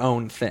doing your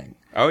own thing.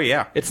 Oh,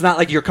 yeah. It's not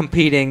like you're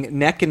competing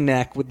neck and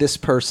neck with this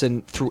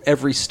person through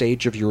every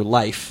stage of your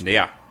life.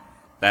 Yeah.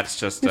 That's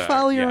just... You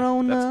follow your yeah,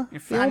 own, that's- you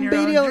find your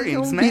your own own video-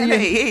 dreams, your man. video-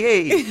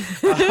 Hey.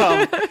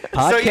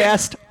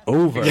 Podcast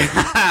over.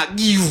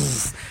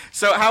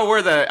 So how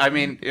were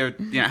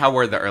how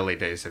were the early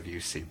days of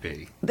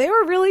UCB? They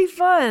were really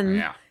fun.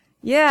 Yeah.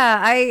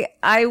 Yeah,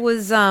 I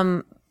was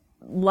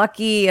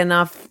lucky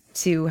enough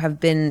to have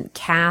been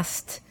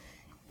cast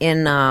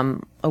in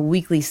a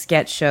weekly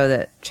sketch show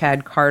that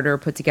Chad Carter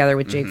put together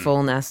with Jake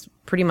Fullnest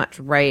pretty much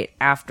right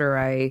after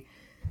I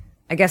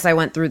guess I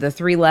went through the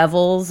 3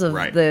 levels of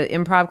the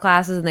improv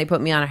classes, and they put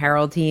me on a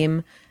Herald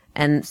team.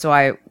 And so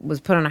I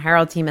was put on a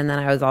Herald team, and then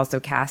I was also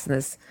cast in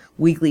this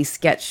weekly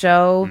sketch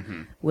show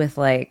with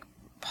like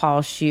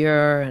Paul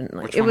Scheer, and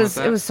like, Which it one was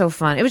that? was so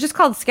fun. It was just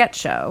called Sketch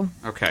Show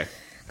Okay.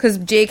 because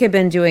Jake had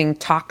been doing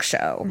talk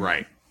show.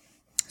 Right.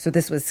 So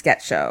this was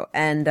sketch show,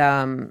 and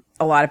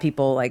a lot of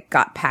people like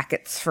got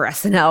packets for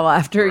SNL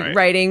after Right.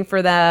 writing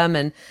for them,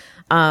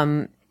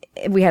 and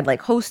we had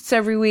like hosts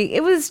every week.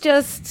 It was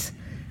just,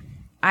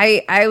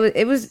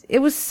 it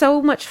was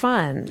so much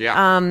fun.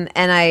 Yeah. And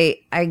I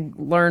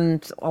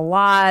learned a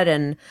lot,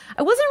 and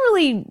I wasn't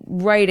really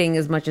writing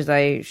as much as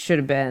I should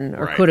have been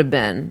or Right. could have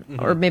been,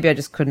 or maybe I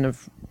just couldn't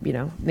have.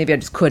 Maybe I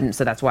just couldn't,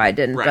 so that's why I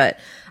didn't. Right.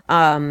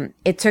 But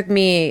it took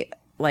me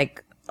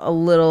like a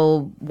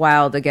little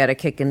while to get a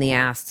kick in the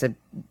ass to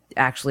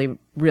actually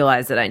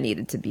realize that I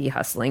needed to be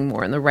hustling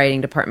more in the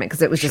writing department,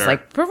 because it was just Sure.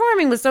 like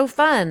performing was so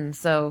fun.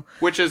 So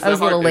Which is I was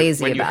the a little hard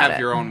lazy when you about have it.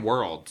 your own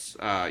worlds,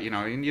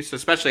 and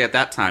especially at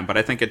that time. But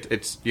I think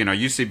it's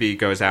UCB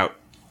goes out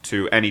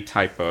to any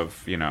type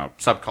of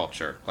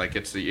subculture. Like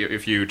it's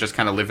if you just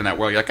kind of live in that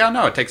world, you're like, oh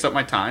no, it takes up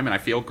my time and I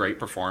feel great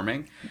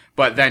performing.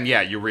 But then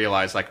you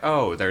realize like,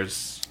 oh,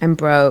 there's I'm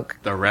broke.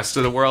 the rest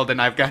of the world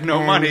and I've got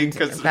no money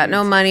because I've got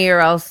no money, or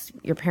else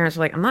your parents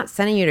are like, I'm not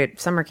sending you to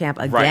summer camp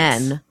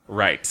again.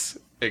 Right.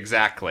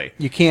 Exactly.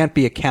 You can't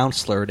be a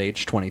counselor at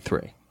age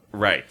 23.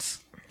 Right.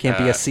 Can't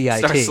be a CIT.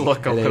 Starts to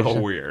look a at age- little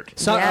weird.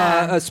 So,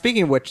 Yeah.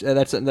 speaking of which,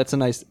 that's a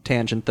nice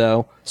tangent,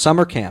 though.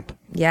 Summer camp.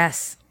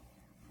 Yes.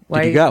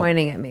 Why Did are you you go?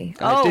 pointing at me?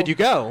 Did you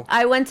go?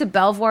 I went to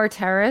Belvoir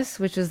Terrace,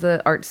 which is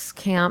the arts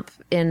camp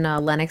in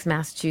Lenox,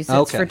 Massachusetts,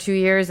 Okay. for 2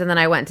 years, and then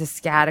I went to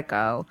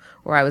Scatico,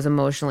 where I was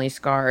emotionally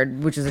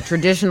scarred, which is a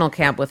traditional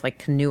camp with like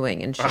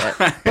canoeing and shit.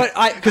 But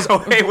because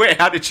Oh, wait,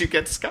 how did you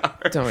get scarred?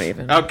 Don't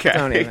even. Okay.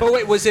 Don't even. but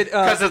wait, was it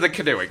Because of the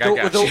canoeing. I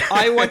got you.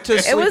 I went to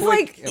It was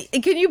Sleepaway-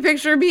 like, can you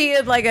picture me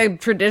in like a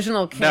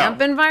traditional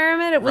camp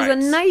environment? It was Right.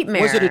 a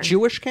nightmare. Was it a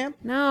Jewish camp?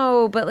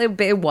 No, but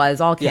it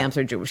was. All camps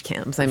are Jewish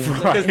camps. I mean,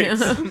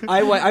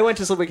 I went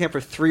to Sleepaway camp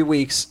for 3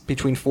 weeks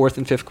between 4th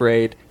and 5th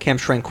grade. Camp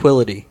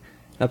Tranquility,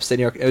 upstate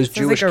New York. It was it's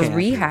Jewish like a camp.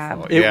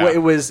 rehab. Yeah. It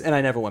was, and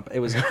I never went. It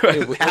was Half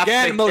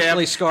again the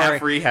emotionally camp, scarring.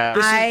 half rehab.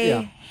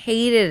 I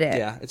hated it.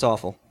 Yeah, it's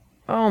awful.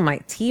 Oh my,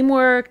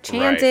 teamwork,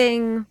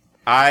 chanting.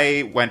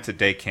 I went to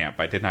day camp.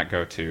 I did not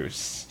go to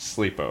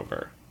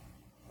sleepover.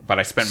 But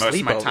I spent most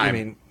of my Sleepover, time...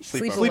 you mean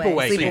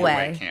Sleepaway.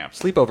 Sleepaway camp.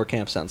 Sleepover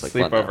camp sounds like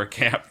fun. Sleepover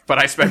camp. But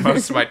I spent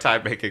most of my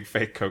time making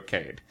fake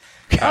cocaine.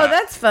 Oh,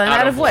 that's fun.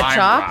 Out of what, lime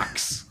chalk?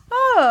 rocks.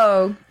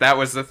 Oh, That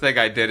was the thing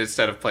I did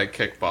instead of playing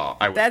kickball.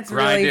 I would That's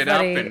grind really it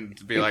funny. up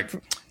and be like,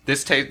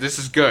 this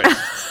is good.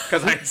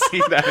 Because I'd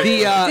seen that.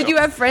 did you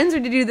have friends or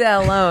did you do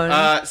that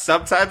alone?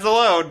 Sometimes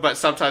alone, but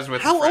sometimes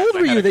with How friends. old I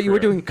were had you a that you were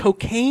crew. doing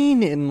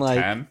cocaine in like?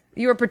 10?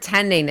 you were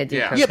pretending to do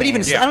Yeah. cocaine. Yeah, but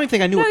even Yeah. I don't even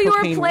think I knew No, what you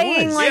cocaine were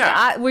playing was. like.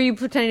 Yeah. Were you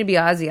pretending to be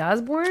Ozzy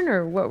Osbourne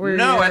or what were?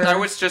 No, your... and I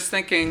was just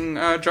thinking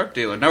drug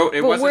dealer. No,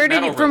 it But wasn't where did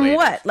metal you? From related.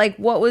 what? Like,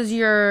 what was I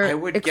your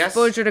would guess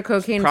exposure to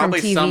cocaine from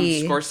probably some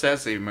TV?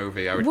 Scorsese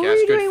movie. I would What guess were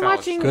you doing Goodfellas.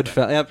 watching?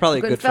 Goodfellas, yeah,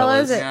 probably Goodfellas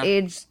Goodfellas. at Yeah.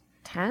 age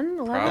 10,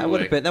 11?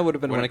 Probably. That would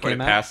have been when Wouldn't it came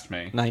put out. Past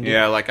me. 90.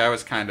 Yeah, like I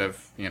was kind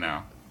of, they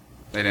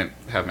didn't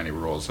have many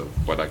rules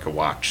of what I could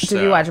watch.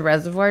 Did you watch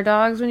Reservoir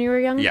Dogs when you were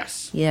young?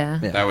 Yes. Yeah.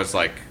 That was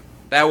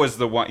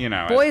the one,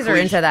 Boys are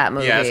into that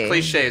movie. Yeah, as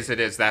cliche as it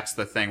is, that's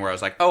the thing where I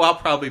was like, oh, I'll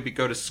probably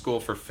go to school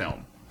for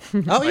film.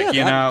 Oh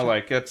yeah,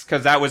 It's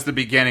because that was the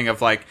beginning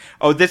of like,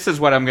 oh, this is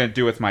what I'm going to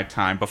do with my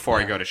time before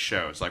I go to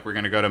shows. Like, we're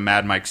going to go to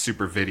Mad Mike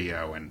Super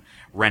Video and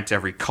rent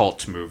every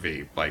cult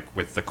movie, like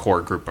with the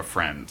core group of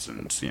friends,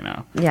 and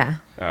Yeah.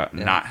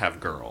 not have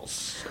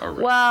girls.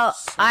 Well,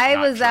 I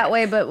was that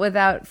way, but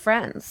without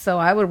friends. So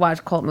I would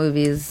watch cult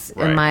movies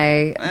in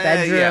my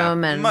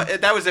bedroom, and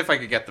that was if I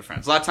could get the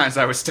friends. A lot of times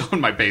I was still in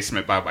my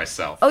basement by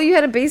myself. oh, you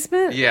had a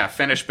basement? Yeah,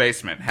 finished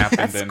basement happened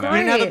That's in. You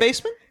didn't have a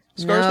basement?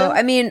 Scarsdale?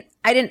 I mean,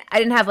 I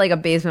didn't have like a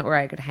basement where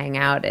I could hang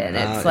out in.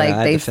 It's like I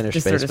had they the just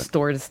finished sort of basement.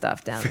 stored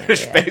stuff down there.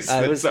 Finished yeah.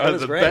 basement That was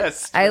sounds the great.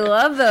 best. I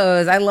love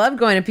those. I love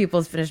going to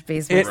people's finished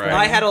basements. Right.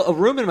 I had a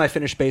room in my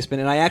finished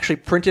basement, and I actually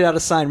printed out a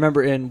sign.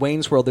 Remember, in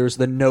Wayne's World, there was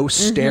the "No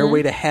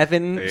Stairway to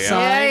Heaven" Yeah.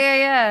 sign.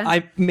 Yeah.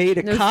 I made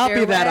a No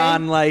copy of that stairway?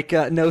 on like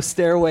 "No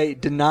Stairway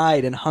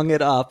Denied" and hung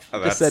it up.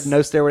 Oh, Just that's- said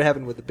 "No Stairway to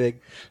Heaven" with a big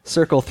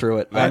circle through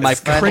it on my That's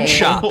funny. print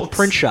shop. Gold.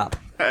 Print shop.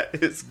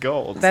 That is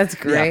gold. That's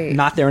great. Yeah,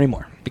 not there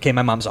anymore. Became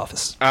my mom's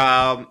office.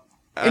 And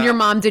your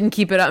mom didn't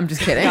keep it up. I'm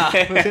just kidding.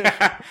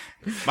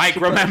 Mike,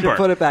 remember.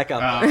 Put it back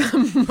up.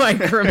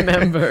 Mike,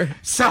 remember.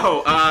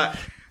 So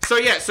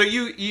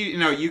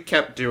you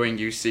kept doing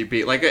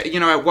UCB. Like,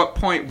 at what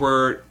point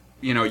were,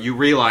 you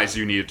realized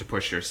you needed to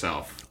push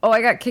yourself? Oh,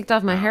 I got kicked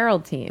off my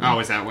Herald team. Oh,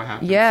 is that what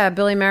happened? Yeah,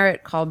 Billy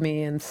Merritt called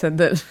me and said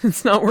that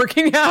it's not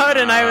working out,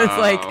 and I was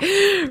like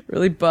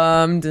really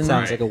bummed. And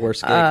Sounds like a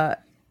worse gig.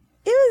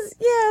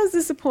 it was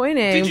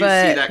disappointing. Did you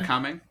but, see that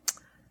coming?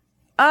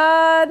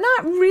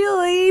 Not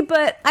really,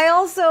 but I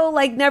also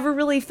like never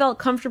really felt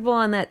comfortable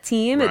on that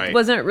team. Right. It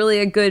wasn't really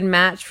a good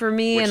match for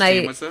me. Which and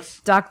team I was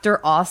this? Dr.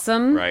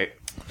 Awesome. Right.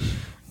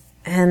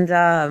 And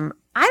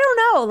I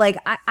don't know. Like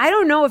I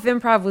don't know if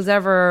improv was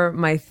ever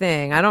my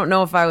thing. I don't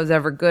know if I was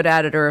ever good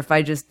at it or if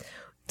I just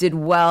did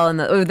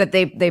well or that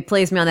they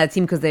placed me on that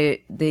team because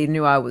they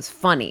knew I was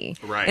funny.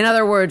 Right. In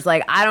other words,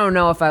 like I don't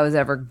know if I was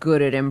ever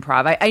good at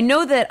improv. I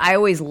know that I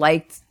always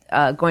liked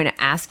going to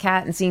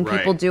ASCAT and seeing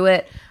people Right. do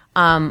it.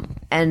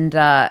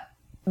 But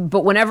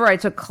whenever I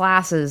took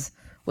classes,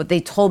 what they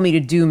told me to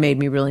do made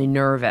me really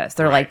nervous.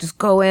 They're like, just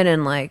go in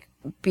and like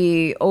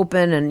be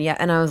open and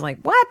and I was like,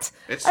 what?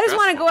 It's I just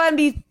want to stressful. go out and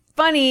be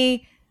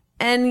funny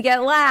and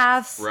get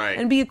laughs Right.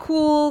 and be a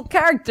cool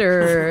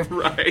character.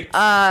 Right.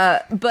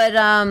 But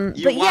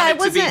you yeah, it wanted to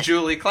wasn't. be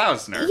Julie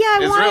Klausner. Yeah, I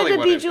is wanted really to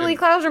what be it- Julie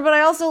Klausner, but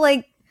I also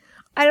like.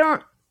 I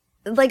don't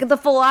like the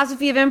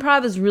philosophy of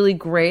improv is really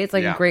great. It's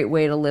like Yeah. a great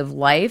way to live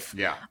life.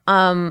 Yeah.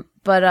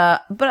 But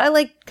I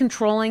like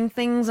controlling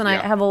things, and I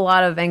Yeah. have a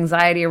lot of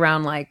anxiety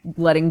around like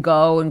letting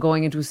go and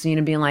going into a scene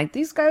and being like,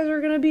 these guys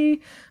are gonna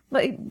be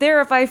like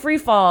there if I free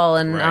fall,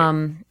 and Right.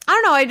 I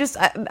don't know.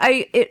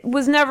 I it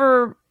was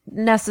never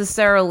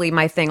necessarily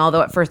my thing.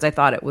 Although at first I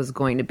thought it was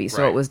going to be,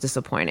 so Right. it was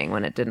disappointing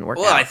when it didn't work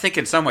Well, out. I think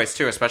in some ways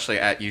too, especially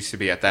at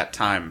UCB at that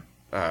time,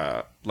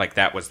 like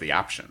that was the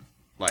option.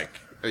 Like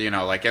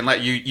and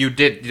let you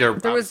did. There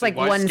was, like,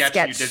 one You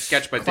sketch did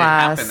sketch, but it didn't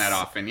class. happen that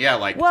often. Yeah,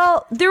 like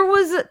Well, there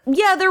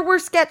were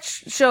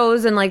sketch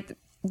shows and like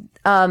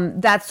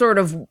that sort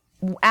of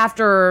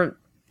after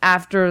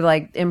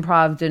like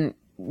improv didn't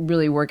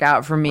really work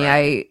out for me.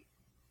 Right.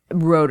 I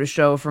wrote a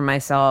show for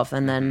myself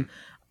and then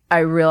I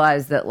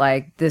realized that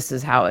like this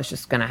is how it's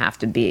just going to have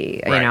to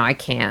be. Right. I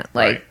can't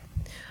like Right.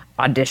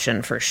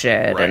 audition for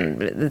shit Right.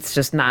 and it's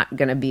just not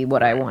going to be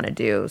what I want to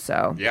do.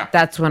 So Yeah.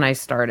 that's when I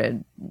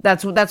started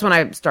when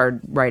I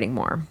started writing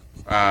more.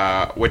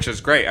 which is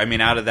great. I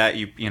mean, out of that,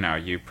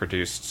 you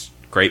produced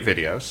great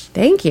videos.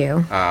 Thank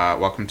you.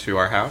 Welcome to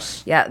our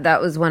house. Yeah,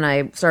 that was when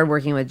I started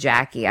working with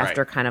Jackie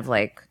after Right. kind of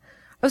like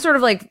I was sort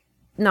of like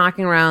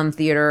knocking around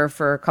theater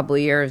for a couple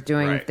of years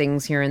doing Right.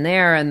 things here and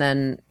there and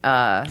then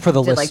For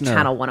the did listener. like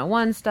Channel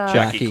 101 stuff.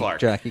 Jackie Clark.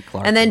 Jackie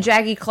Clark. And then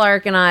Jackie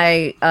Clark and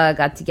I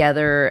got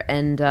together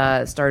and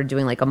started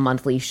doing like a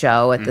monthly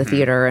show at the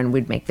theater and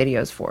we'd make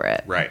videos for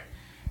it. Right.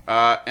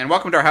 And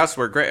Welcome to Our House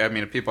were great. I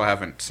mean, if people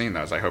haven't seen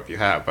those, I hope you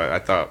have, but I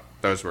thought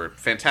those were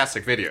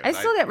fantastic videos. I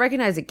still get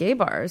recognized at gay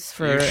bars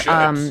for You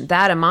should.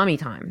 that and Mommy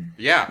Time.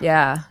 Yeah.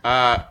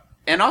 Yeah.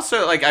 And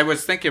also, like, I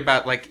was thinking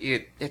about, like,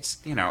 it's,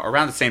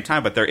 around the same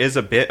time, but there is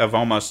a bit of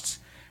almost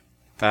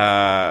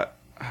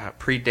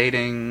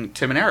predating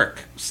Tim and Eric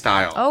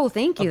style. Oh,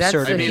 thank you. That's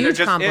Absurd. a I mean, huge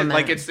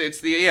compliment. it's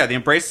the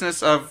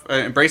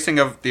embracing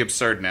of the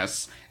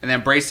absurdness and the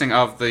embracing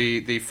of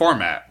the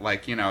format.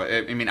 Like,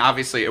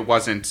 obviously it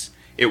wasn't.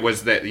 It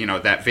was that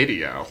that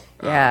video.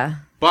 Yeah.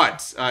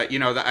 But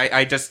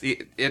I just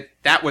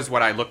that was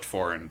what I looked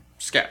for in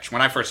sketch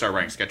when I first started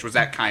writing sketch, was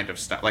that kind of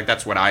stuff. Like,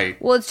 that's what I.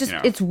 Well, it's just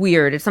it's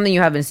weird. It's something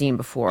you haven't seen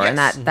before, and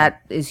Yes.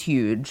 that is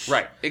huge.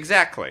 Right,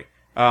 exactly.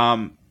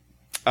 And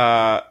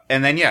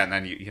then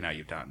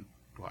you've done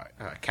what?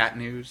 Cat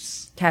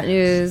News. Cat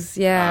News,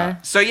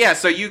 yeah. So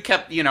you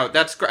kept,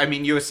 that's great. I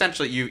mean, you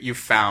essentially you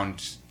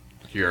found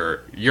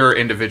your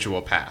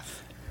individual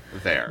path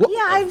there.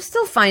 Yeah, I'm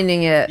still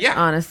finding it, Yeah.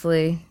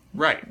 honestly.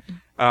 Right.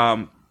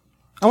 I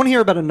want to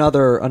hear about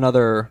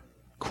another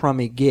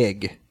crummy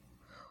gig.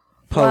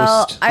 Post.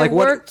 Well, I like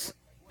what? worked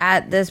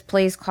at this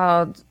place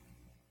called.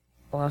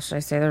 Well, should I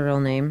say their real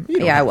name?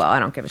 don't Yeah, I have will. I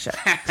don't give a shit.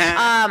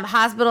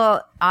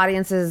 Hospital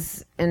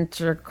Audiences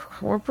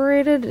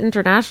Intercorporated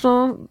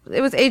International.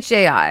 It was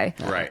HAI.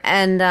 Right.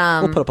 And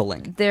We'll put up a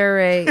link. they're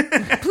a.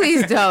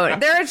 Please don't.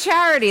 They're a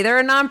charity. They're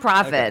a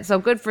nonprofit. So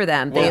good for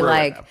them. We'll They ruin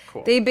like. them.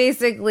 Cool. They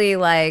basically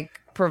like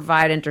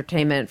provide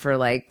entertainment for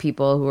like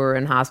people who are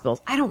in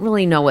hospitals. I don't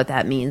really know what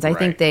that means. I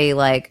think Right. they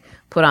like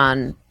put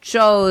on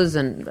shows,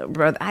 and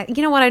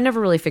you know what? I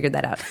never really figured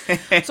that out.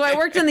 So I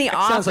worked in the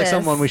office. Sounds like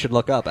someone we should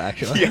look up,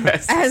 actually.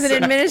 Yes, as an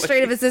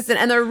administrative assistant.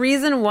 And the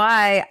reason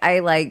why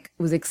I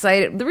was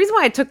excited, the reason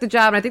why I took the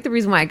job, and I think the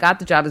reason why I got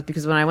the job is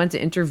because when I went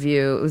to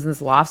interview, it was in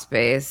this loft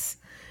space.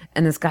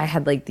 And this guy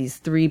had like these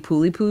 3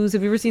 Poolipoos.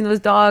 Have you ever seen those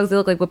dogs? They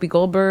look like Whoopi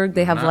Goldberg.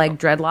 They have like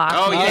dreadlocks.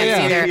 Oh,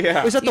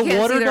 yeah. Was that the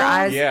water dog?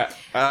 Eyes. Yeah.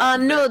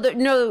 No.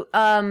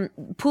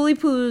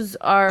 Poolipoos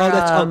are. Oh,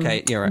 that's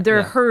okay. You're right.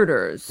 They're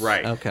herders.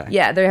 Right. Okay.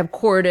 Yeah, they have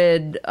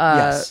corded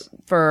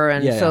fur,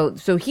 and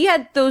so he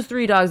had those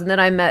 3 dogs, and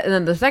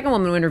then the second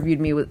woman who interviewed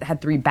me had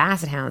 3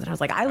 Basset Hounds, and I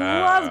was like, I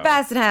love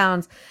Basset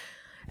Hounds.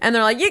 And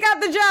they're like, you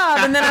got the job.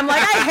 And then I'm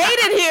like, I hate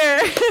it here.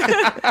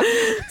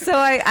 So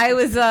I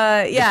was,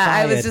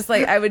 I was just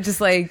like, I would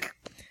just like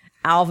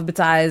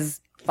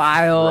alphabetize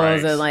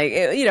files and like,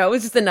 it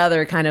was just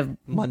another kind of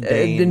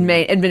mundane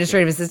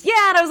administrative assistant.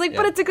 Yeah. And I was like,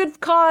 but it's a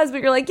good cause.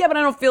 But you're like, yeah, but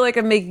I don't feel like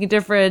I'm making a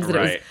difference. And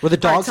it was were the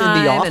dogs in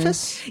the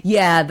office?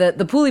 Yeah.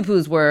 The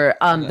Poolipoos were,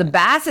 the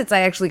Bassets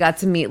I actually got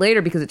to meet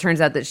later because it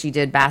turns out that she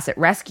did Basset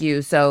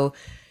rescue. So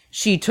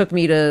she took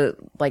me to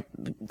like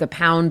the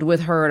pound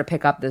with her to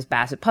pick up this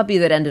Basset puppy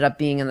that ended up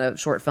being in the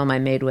short film I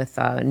made with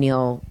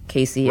Neil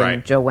Casey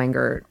and Joe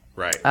Wenger,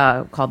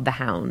 called The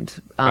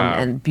Hound,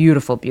 and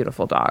beautiful,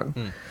 beautiful dog.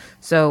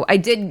 So I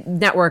did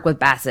network with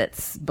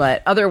Bassets,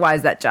 but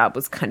otherwise that job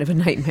was kind of a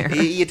nightmare.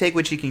 You take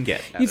what you can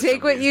get. You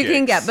take what you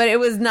can get, but it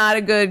was not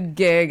a good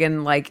gig,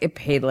 and like it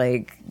paid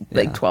like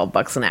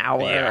 $12 an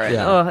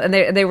hour. And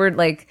they were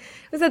like,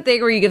 it was that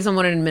thing where you give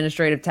someone an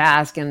administrative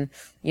task and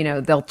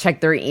they'll check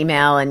their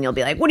email and you'll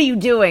be like, what are you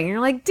doing? And you're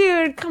like,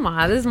 dude, come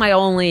on, this is my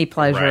only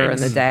pleasure in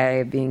the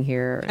day being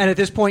here. And at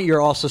this point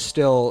you're also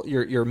still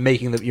you're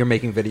making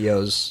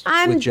videos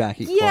with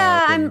Jackie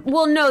Clark.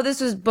 No, this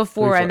was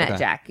before I met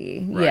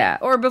Jackie. Yeah.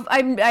 Or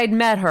I'd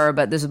met her,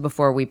 but this was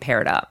before we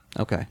paired up.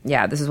 Okay.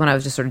 Yeah, this is when I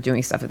was just sort of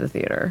doing stuff at the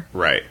theater.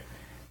 Right.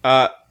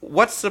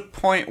 What's the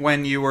point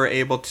when you were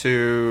able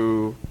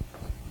to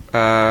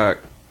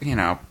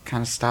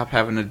kind of stop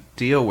having to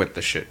deal with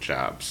the shit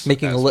jobs,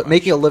 making a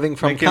living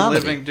from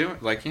comedy.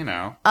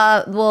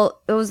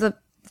 Well, it was the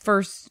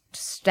first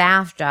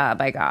staff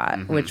job I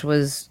got, which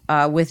was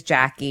with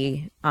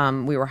Jackie.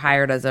 We were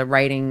hired as a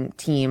writing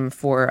team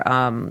for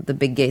the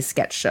Big Gay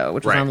Sketch Show,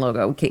 which was on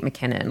Logo. Kate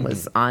McKinnon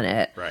was on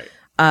it,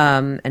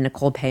 and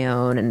Nicole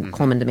Paone and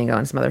Coleman Domingo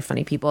and some other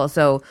funny people.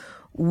 So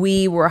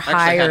we were hired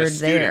I had a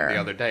student there the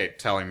other day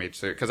telling me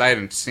to, because I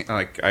hadn't seen,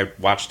 I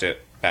watched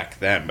it back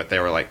then, but they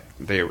were like,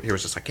 he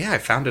was just like, yeah, I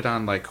found it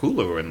on like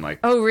Hulu and like.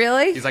 Oh,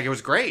 really? He's like, it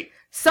was great.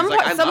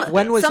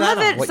 When was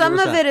that? Some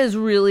of it is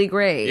really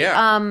great.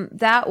 Yeah.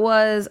 That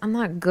was, I'm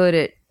not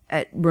good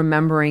at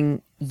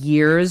remembering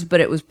years, but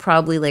it was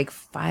probably like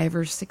 5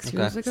 or 6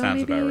 years ago.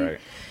 Sounds maybe. about right.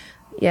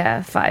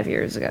 Yeah, 5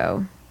 years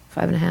ago,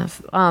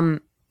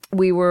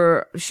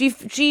 5.5.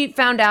 She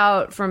found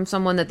out from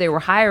someone that they were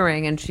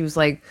hiring, and she was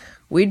like,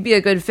 we'd be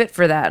a good fit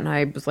for that. And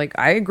I was like,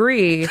 I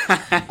agree.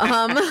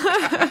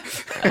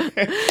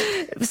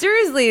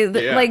 Seriously,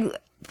 like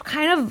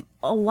kind of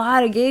a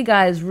lot of gay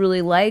guys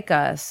really like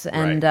us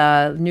and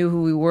knew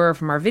who we were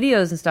from our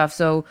videos and stuff.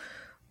 So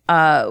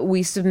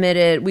we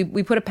submitted,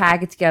 we put a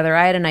packet together.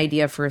 I had an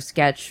idea for a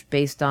sketch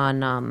based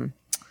on,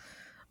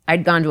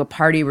 I'd gone to a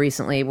party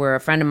recently where a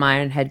friend of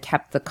mine had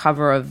kept the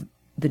cover of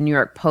the New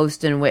York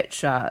Post in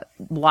which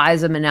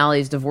Liza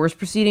Minnelli's divorce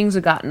proceedings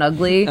had gotten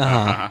ugly.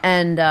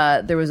 And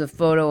there was a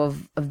photo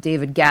of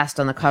David Gast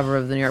on the cover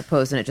of the New York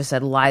Post, and it just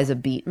said, Liza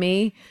beat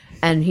me.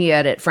 And he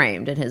had it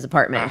framed in his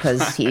apartment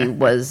because he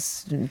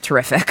was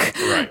terrific.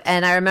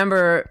 And I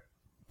remember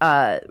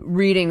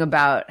reading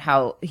about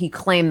how he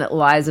claimed that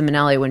Liza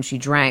Minnelli, when she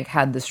drank,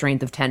 had the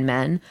strength of 10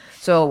 men.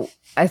 So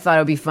I thought it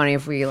would be funny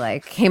if we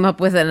like came up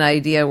with an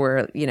idea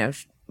where,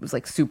 it was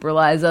like Super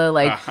Liza,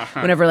 like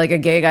whenever like a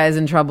gay guy is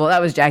in trouble.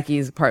 That was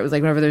Jackie's part. It was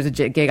like whenever there's a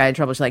gay guy in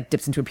trouble, she like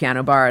dips into a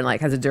piano bar and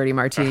like has a dirty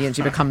martini and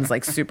she becomes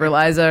like Super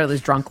Liza, or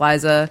this drunk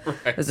Liza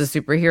as a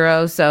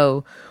superhero.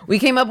 So we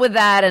came up with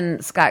that,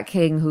 and Scott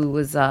King, who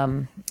was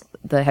the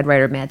head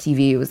writer of Mad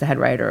TV, who was the head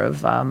writer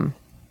of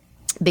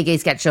Big Gay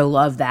Sketch Show,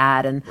 loved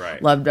that and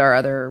loved our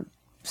other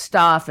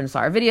stuff and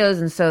saw our videos.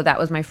 And so that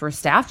was my first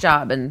staff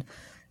job, and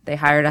they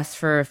hired us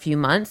for a few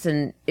months,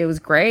 and it was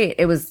great.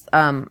 It was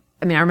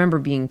I remember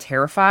being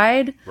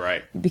terrified.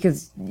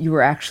 Because you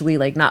were actually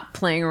like not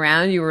playing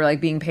around. You were like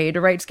being paid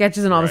to write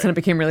sketches, and all of a sudden it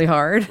became really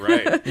hard.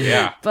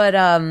 Yeah. But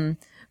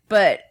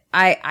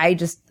I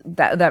just,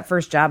 that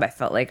first job, I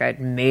felt like I'd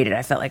made it.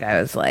 I felt like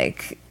I was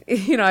like,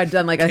 I'd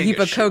done like a heap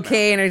of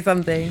cocaine or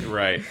something.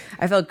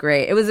 I felt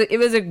great. It was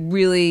a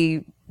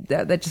really,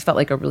 that just felt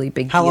like a really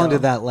big deal. How long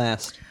did that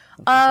last?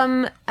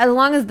 As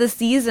long as the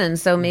season.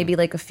 So maybe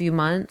like a few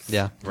months.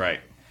 Yeah.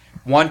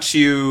 Once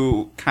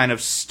you kind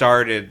of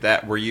started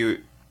that,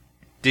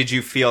 did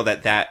you feel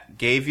that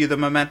gave you the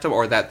momentum,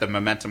 or that the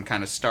momentum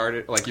kind of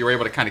started, like you were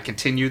able to kind of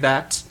continue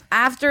that?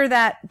 After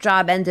that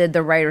job ended,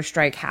 the writer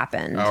strike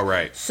happened. Oh,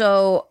 right.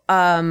 So,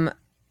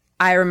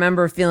 I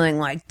remember feeling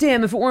like,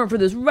 damn, if it weren't for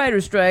this writer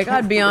strike,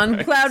 I'd be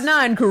on cloud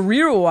 9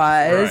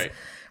 career-wise.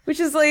 which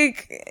is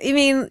like, I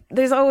mean,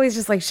 there's always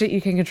just like shit you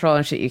can control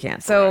and shit you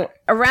can't. So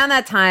around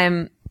that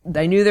time,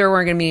 I knew there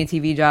weren't going to be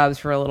any TV jobs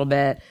for a little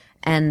bit.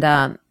 And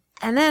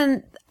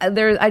then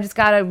I just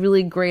got a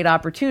really great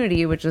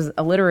opportunity, which is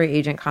a literary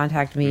agent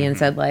contacted me and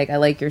said, like, I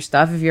like your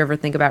stuff. If you ever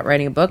think about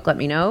writing a book, let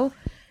me know.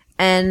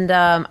 And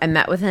I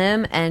met with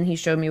him, and he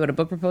showed me what a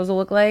book proposal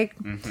looked like.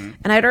 And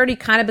I'd already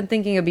kind of been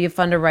thinking it'd be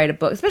fun to write a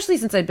book, especially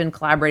since I'd been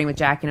collaborating with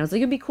Jackie. And I was like,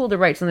 it'd be cool to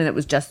write something that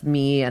was just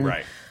me. And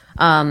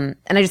and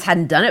I just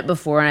hadn't done it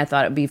before, and I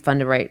thought it'd be fun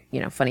to write,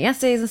 funny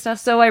essays and stuff.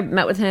 So I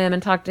met with him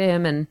and talked to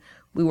him, and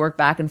we worked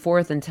back and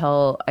forth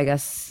until, I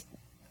guess,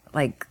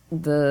 like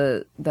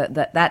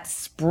that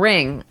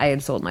spring I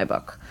had sold my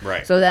book.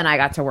 Right. So then I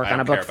got to work on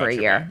a book for a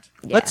year.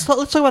 Yeah. Let's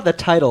talk about the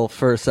title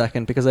for a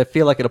second, because I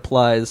feel like it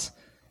applies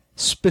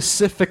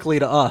specifically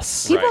to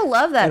us. People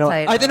love that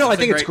title. I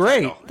think it's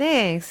great. Title.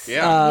 Thanks.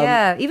 Yeah.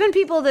 Yeah. Even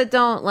people that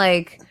don't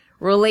like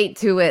relate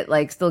to it,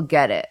 like, still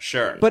get it.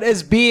 Sure. But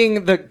as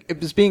being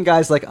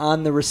guys like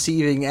on the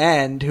receiving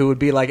end who would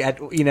be like at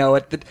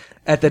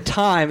the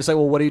time, it's like,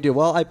 well, what do you do?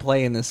 Well, I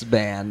play in this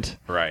band.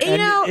 Right.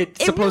 And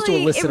it's supposed to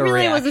elicit a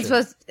reaction. Wasn't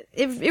supposed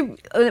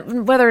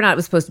whether or not it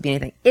was supposed to be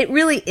anything. It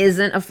really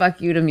isn't a fuck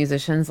you to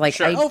musicians. Like,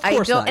 Sure. Of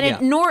course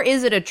not, nor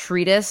is it a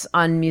treatise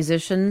on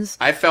musicians.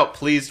 I felt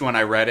pleased when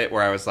I read it,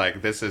 where I was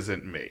like, this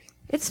isn't me.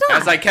 It's not.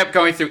 As I kept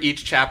going through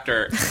each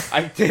chapter,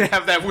 I did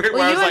have that weird. Well,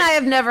 where you I was and like, I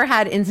have never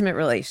had intimate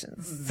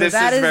relations. So this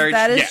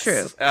that is yes.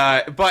 true.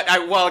 But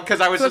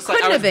because I was So it just like,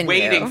 I couldn't have was been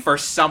waiting you. for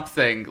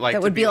something like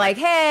That would be like,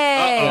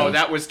 hey. oh,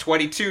 that was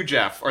 22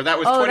 Jeff, or that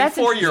was Oh, that's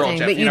 24-year-old interesting,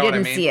 Jeff. but you know what I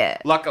didn't mean? see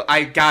it. Luckily,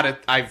 I got it.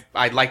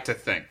 I'd like to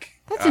think.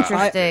 That's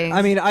interesting.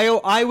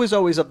 I was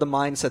always of the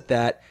mindset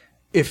that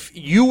if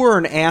you were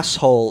an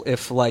asshole,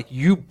 if like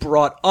you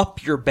brought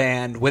up your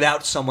band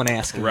without someone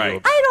asking Right.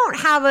 you. I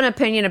don't have an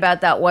opinion about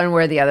that one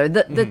way or the other.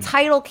 The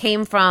title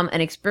came from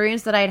an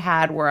experience that I'd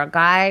had where a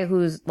guy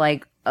who's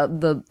like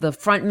the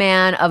front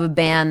man of a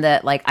band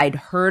that like I'd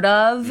heard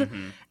of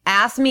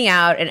asked me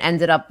out and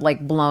ended up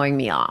like blowing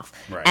me off.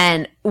 Right.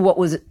 And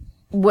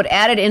what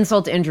added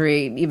insult to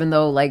injury, even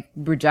though like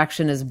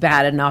rejection is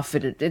bad enough,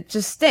 it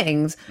just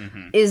stings,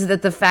 is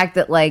that the fact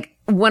that like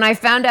when I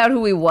found out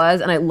who he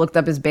was and I looked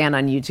up his band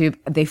on YouTube,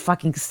 they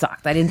fucking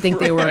sucked. I didn't think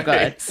they were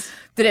good.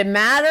 Did it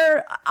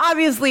matter?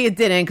 Obviously it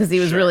didn't, because he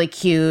was really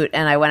cute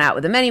and I went out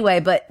with him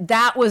anyway, but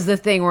that was the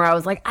thing where I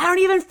was like, I don't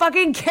even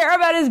fucking care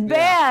about his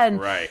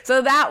band. right.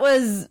 So that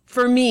was,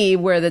 for me,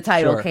 where the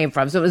title Sure. came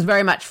from. So it was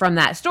very much from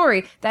that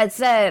story. That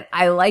said,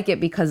 I like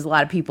it because a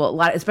lot of people,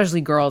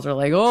 especially girls, are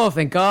like, oh,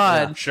 thank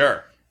God.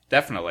 Sure,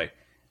 definitely.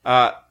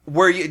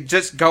 Were you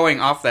just going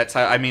off that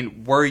title? I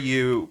mean,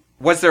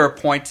 was there a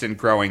point in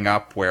growing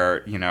up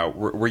where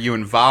were you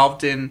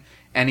involved in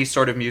any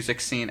sort of music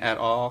scene at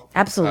all?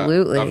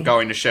 Absolutely. Of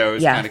going to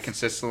shows Yes. kind of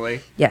consistently?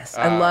 Yes,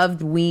 I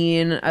loved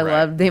Ween. I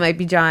loved They Might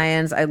Be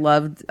Giants. I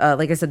loved,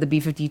 like I said, the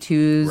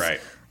B-52s.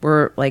 Right.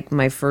 Were like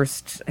my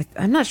first.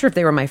 I'm not sure if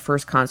they were my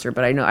first concert,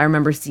 but I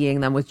remember seeing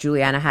them with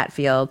Juliana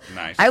Hatfield.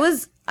 Nice. I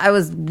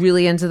was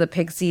really into the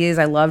Pixies.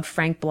 I loved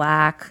Frank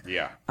Black.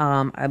 Yeah.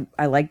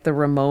 I liked the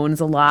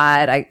Ramones a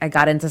lot. I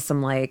got into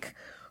some like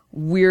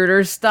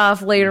weirder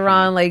stuff later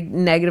on, like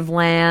Negative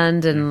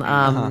Land, and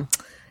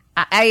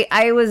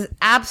I was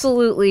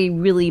absolutely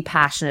really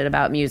passionate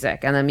about music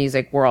and the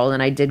music world,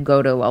 and I did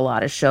go to a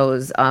lot of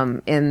shows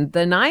in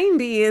the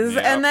 90s,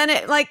 Yep. and then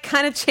it like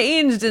kind of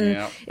changed, and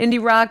Yep.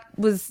 indie rock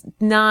was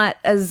not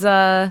as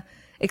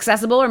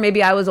accessible, or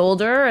maybe I was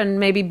older, and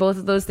maybe both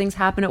of those things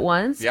happened at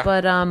once. Yeah.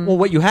 But Well,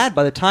 what you had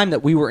by the time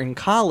that we were in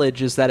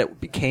college is that it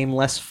became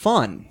less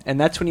fun, and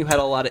that's when you had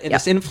a lot of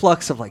this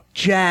influx of like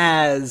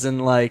jazz,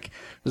 and like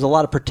there's a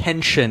lot of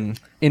pretension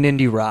in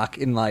indie rock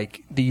in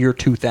like the year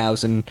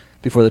 2000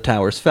 before the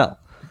towers fell.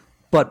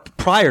 But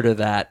prior to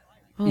that,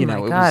 oh it my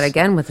was God,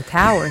 again with the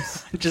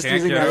towers. just Can't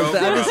using get that, over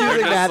I'm just it. using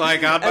Just that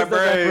like on my as, the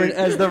brain.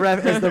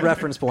 as the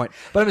reference point.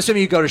 But I'm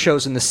assuming you go to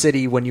shows in the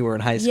city when you were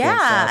in high school. and Yeah,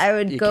 stuff. I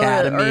would The go to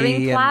Academy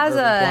Irving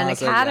Plaza and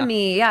Plaza,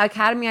 Academy. Yeah,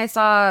 Academy. I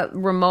saw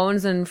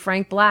Ramones and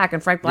Frank Black,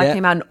 and Frank Black Yeah.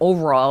 came out in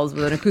overalls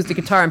with an acoustic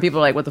guitar, and people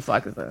were like, "What the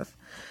fuck is this?"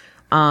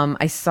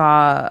 I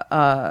saw.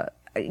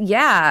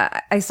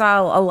 I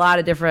saw a lot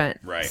of different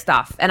Right.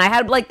 stuff, and I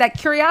had like that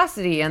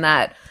curiosity and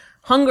that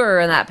hunger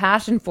and that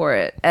passion for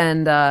it,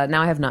 and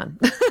now I have none.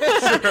 No,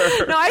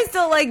 I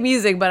still like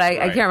music, but I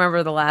can't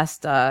remember the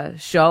last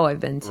show I've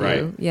been to.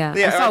 Right. Yeah,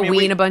 Yeah, I saw I mean,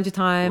 Ween a bunch of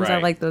times. I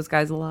Right. like those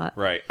guys a lot.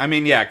 Right. I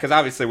mean, yeah, because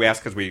obviously we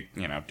ask because we,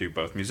 do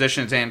both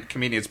musicians and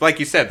comedians. But like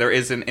you said, there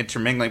is an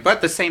intermingling. But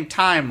at the same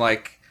time,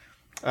 like,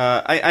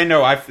 I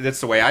know that's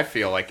the way I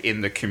feel, like, in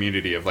the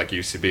community of, like,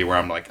 UCB, where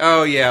I'm like,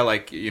 oh, yeah,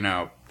 like,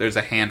 there's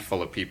a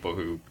handful of people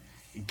who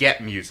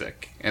get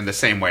music in the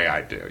same way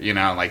I do,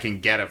 like,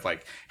 and get of,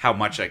 like, how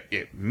much like,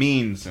 it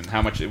means and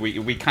how much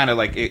we kind of,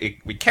 like,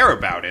 we care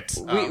about it.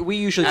 We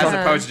usually as talk-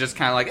 opposed to just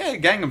kind of like, hey,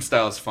 Gangnam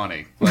Style is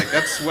funny. Like,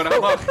 that's what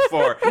I'm looking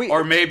for.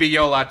 Or maybe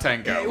Yo La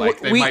Tengo. Like,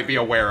 they might be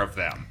aware of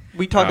them.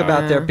 We talk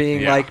about there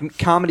being yeah. like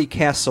comedy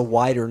casts a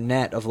wider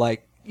net of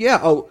like yeah,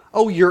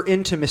 oh, you're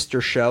into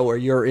Mr. Show or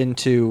you're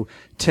into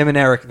Tim and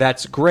Eric.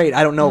 That's great.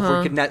 I don't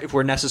know if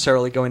we're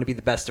necessarily going to be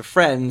the best of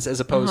friends, as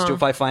opposed to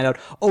if I find out,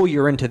 oh,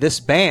 you're into this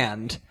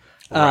band. Is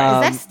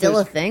that still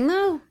a thing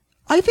though?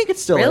 I think it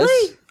still Really?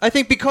 is. I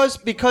think because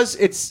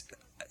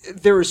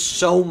there is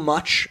so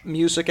much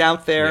music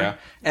out there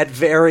at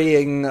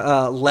varying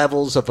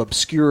levels of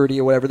obscurity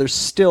or whatever. There's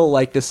still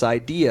like this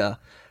idea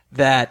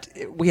that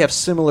we have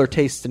similar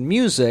tastes in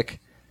music.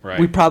 Right.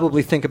 We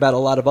probably think about a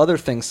lot of other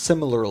things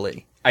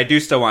similarly. I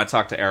do still want to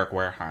talk to Eric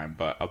Wareheim,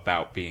 but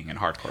about being in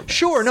hardcore bands.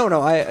 Sure, no,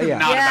 Not Yeah,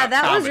 about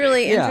that was comedy.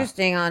 really Yeah.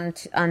 interesting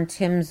on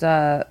Tim's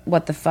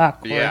What the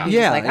Fuck. Where Yeah. he's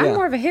Yeah, like, yeah. I'm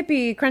more of a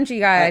hippie,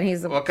 crunchy guy, and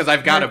he's Well, because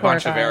I've got a hardcore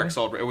bunch of guy. Eric's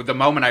old. The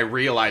moment I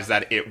realized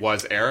that it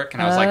was Eric,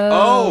 and I was like,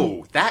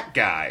 "Oh, that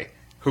guy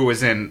who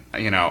was in I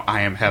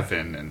Am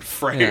Heaven and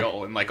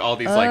Frail and like all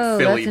these like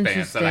Philly that's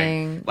bands that I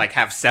interesting. like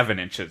have 7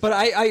 inches." But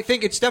I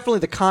think it's definitely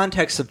the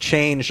context have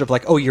changed of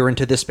like, oh, you're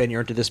into this band,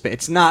 you're into this band.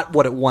 It's not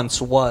what it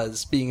once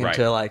was, being Right.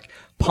 into like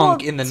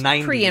punk Well, in the it's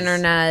 90s.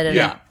 pre-internet and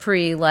Yeah.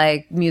 pre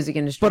like music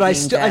industry. But I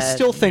being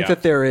still dead. think Yeah.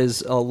 that there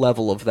is a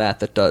level of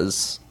that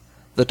does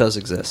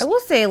exist. I will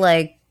say,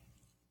 like,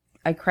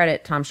 I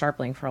credit Tom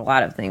Sharpling for a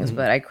lot of things,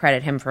 but I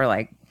credit him for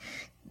like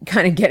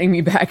kind of getting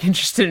me back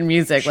interested in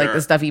music. Like Sure.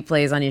 the stuff he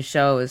plays on his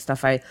show is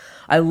stuff I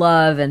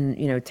love,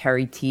 and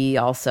Terry T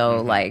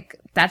also like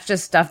that's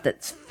just stuff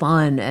that's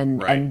fun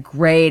and Right. and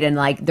great, and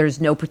like there's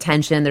no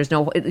pretension, there's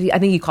no, I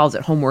think he calls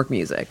it homework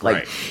music. Like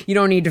Right. you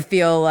don't need to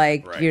feel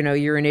like Right.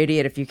 you're an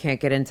idiot if you can't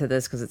get into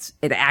this, because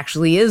it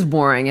actually is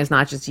boring. It's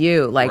not just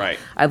you. Like Right.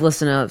 I've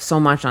listened to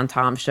so much on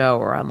Tom's show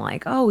where I'm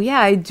like, oh yeah,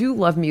 I do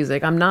love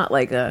music. I'm not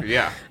like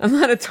I'm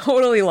not a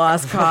totally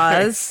lost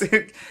cause.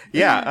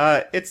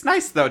 It's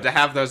nice though to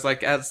have those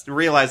like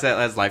realize that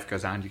as life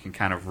goes on, you can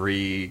kind of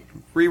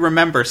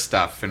remember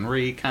stuff and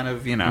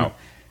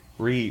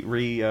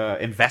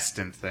invest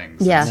in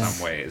things Yes. in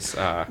some ways.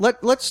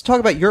 Let's talk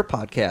about your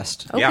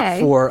podcast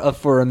Okay.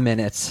 for a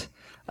minute.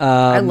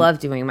 I love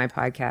doing my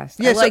podcast.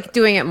 yeah, I so- like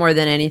doing it more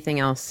than anything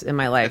else in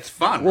my life. It's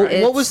fun, Well,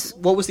 right? what was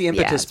the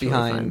impetus it's really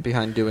fun.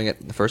 behind doing it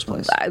in the first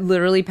place?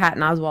 Literally,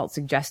 Patton Oswalt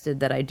suggested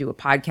that I do a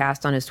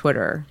podcast on his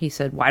Twitter. He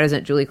said, "Why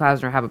doesn't Julie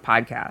Klausner have a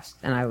podcast?"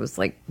 And I was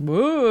like,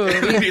 "Whoa!"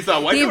 He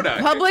thought, why He don't I?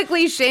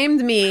 publicly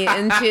shamed me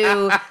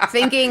into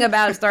thinking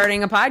about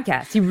starting a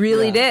podcast. He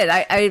really did.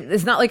 I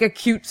it's not like a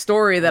cute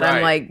story that I'm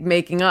Right. like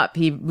making up.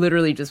 He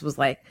literally just was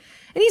like.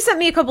 And he sent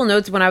me a couple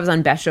notes when I was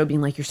on Best Show,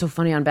 being like, "You're so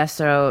funny on Best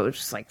Show." It was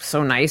just like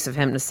so nice of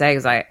him to say,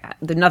 because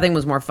nothing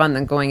was more fun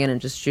than going in and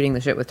just shooting the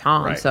shit with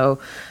Tom. Right. So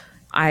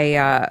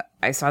I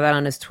saw that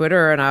on his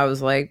Twitter, and I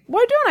was like,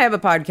 "Why don't I have a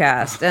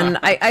podcast?" And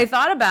I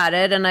thought about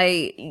it, and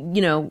I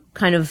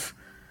kind of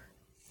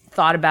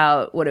thought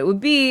about what it would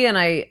be, and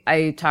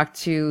I talked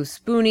to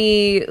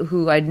Spoonie,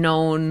 who I'd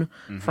known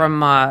from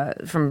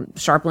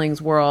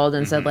Sharpling's world,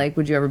 and said like,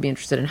 "Would you ever be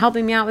interested in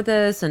helping me out with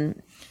this?" And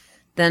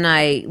then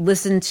I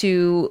listened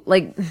to,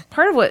 like,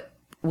 part of what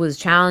was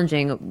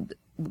challenging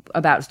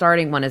about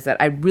starting one is that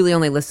I really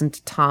only listened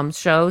to Tom's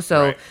show.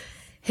 So Right.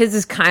 his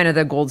is kind of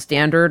the gold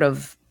standard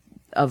of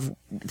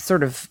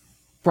sort of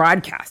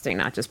broadcasting,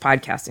 not just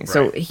podcasting.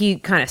 So Right. he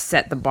kind of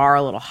set the bar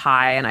a little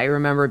high. And I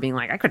remember being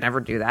like, I could never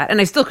do that. And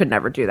I still could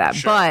never do that.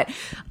 Sure. But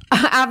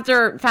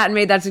after Patton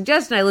made that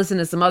suggestion, I listened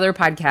to some other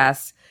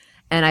podcasts.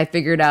 And I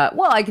figured out,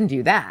 well, I can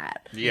do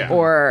that. Yeah.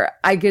 Or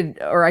I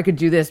could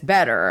do this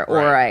better. Or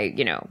Right.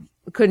 I,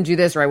 couldn't do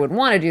this, or I wouldn't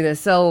want to do this.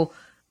 So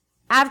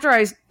after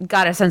I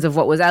got a sense of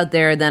what was out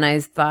there, then I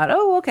thought,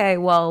 oh, okay,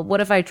 well,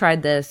 what if I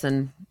tried this?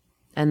 And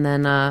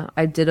then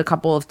I did a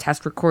couple of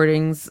test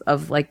recordings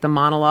of like the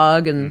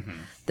monologue, and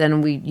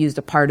then we used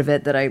a part of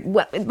it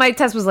that my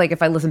test was like,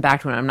 if I listen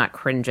back to it, I'm not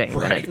cringing,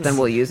 Right. then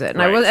we'll use it. And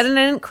Right. I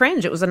didn't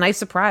cringe. It was a nice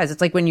surprise.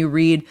 It's like when you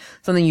read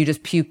something you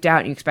just puked out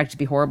and you expect it to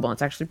be horrible, and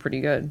it's actually pretty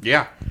good.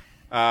 Yeah.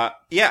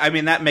 I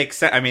mean, that makes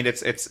sense. I mean,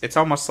 it's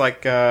almost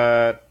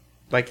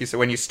like you said,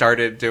 when you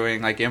started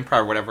doing like improv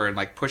or whatever, and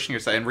like pushing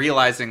yourself and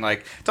realizing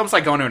like, it's almost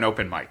like going to an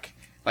open mic.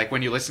 Like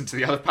when you listen to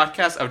the other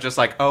podcasts, I'm just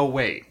like, oh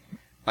wait,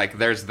 like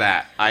there's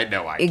that. I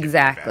know I can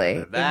Exactly. do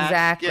better than that.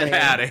 Exactly. Get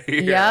out of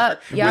here.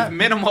 Yep. With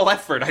minimal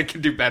effort, I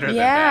can do better than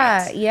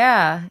that.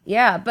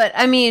 Yeah. But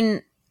I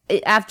mean,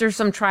 after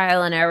some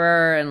trial and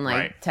error and like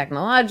Right.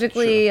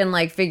 technologically and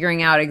like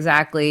figuring out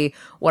exactly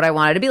what I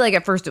wanted to be, like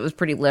at first it was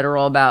pretty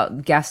literal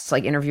about guests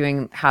like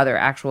interviewing how their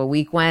actual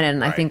week went.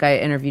 And I Right. think I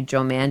interviewed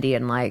Joe Mandy,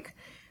 and like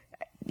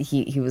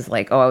he was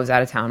like, oh, I was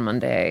out of town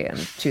Monday and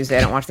Tuesday. I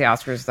didn't watch the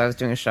Oscars because I was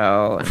doing a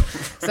show. And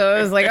so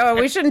it was like, oh,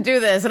 we shouldn't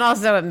do this. And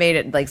also it made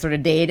it like sort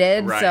of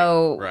dated. Right,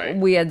 So right.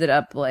 we ended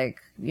up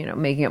like,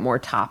 making it more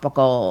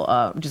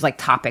topical, just like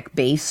topic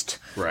based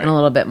Right. and a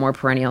little bit more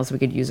perennial, so we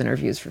could use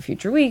interviews for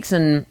future weeks.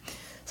 And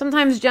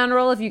sometimes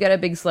general if you get a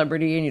big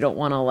celebrity and you don't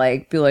want to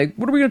like be like,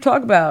 what are we going to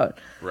talk about?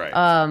 Right.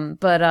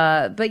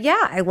 But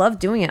yeah, I love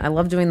doing it. I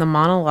love doing the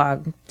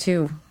monologue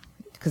too,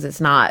 because it's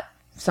not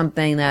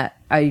something that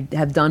I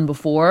have done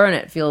before, and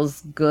it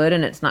feels good,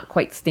 and it's not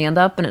quite stand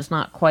up, and it's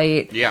not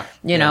quite, Yeah.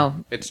 you know,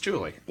 It's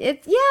Julie.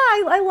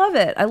 I love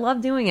it. I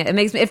love doing it.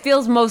 It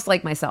feels most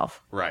like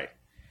myself. Right.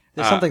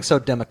 There's something so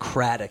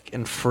democratic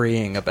and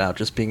freeing about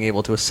just being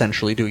able to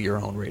essentially do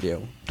your own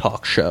radio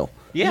talk show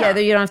Yeah,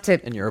 you don't have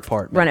to in your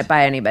apartment. run it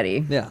by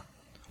anybody. Yeah.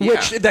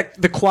 Which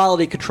the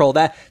quality control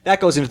that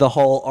goes into the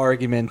whole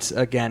argument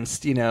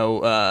against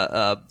anyone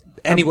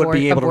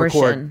being able to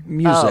record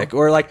music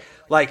or like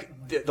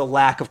the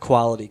lack of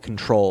quality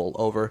control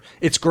over.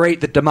 It's great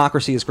that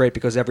democracy is great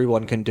because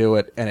everyone can do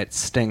it, and it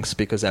stinks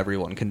because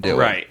everyone can do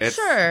it. Right.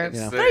 Sure.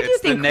 It's But I do the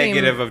think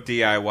negative of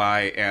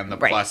DIY and the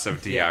plus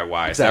of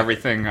DIY. It's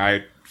everything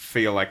I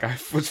feel like I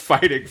was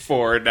fighting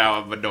for, and now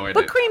I'm annoyed.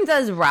 But Cream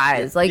does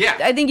rise.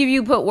 I think if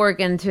you put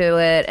work into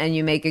it and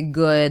you make it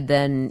good,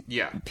 then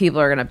people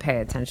are going to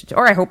pay attention to.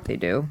 Or I hope they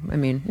do. I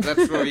mean,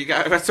 that's what we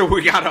got. That's what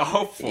we got to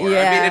hope for.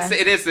 Yeah. I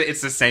mean,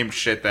 it's the same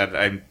shit that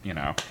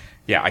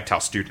I tell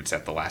students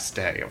at the last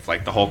day of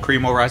like the whole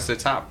Cream will rise to the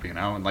top,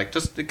 and like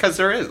just because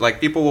there is like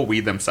people will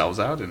weed themselves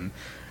out, and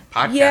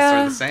podcasts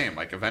are the same.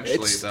 Like eventually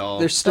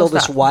there's still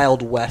this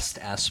Wild West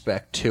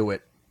aspect to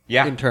it.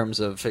 Yeah. In terms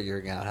of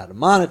figuring out how to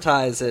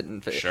monetize it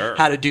and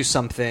how to do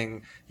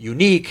something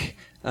unique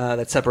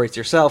that separates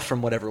yourself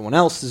from what everyone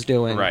else is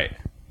doing. Right.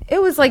 It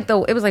was like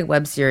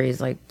web series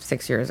like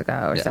 6 years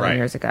ago or 7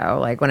 years ago.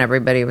 Like when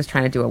everybody was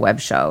trying to do a web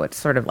show, it's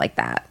sort of like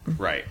that.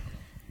 Right.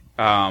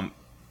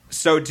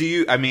 So do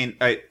you? I mean,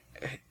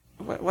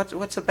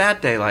 what's a bad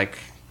day like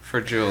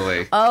for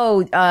Julie?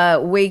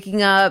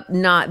 Waking up,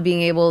 not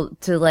being able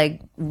to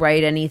like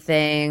write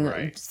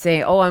anything,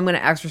 saying, "Oh, I'm going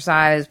to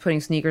exercise,"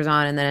 putting sneakers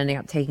on, and then ending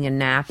up taking a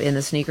nap in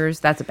the sneakers.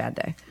 That's a bad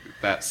day.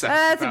 That's a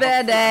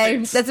bad day.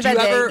 That's a bad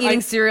day. Eating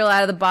cereal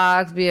out of the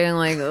box, being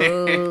like,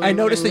 oh. I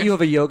noticed that you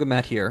have a yoga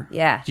mat here.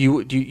 Yeah.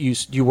 Do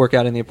you work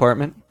out in the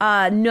apartment?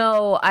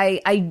 No,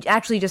 I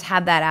actually just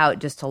had that out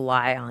just to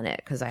lie on it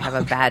because I have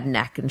a bad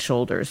neck and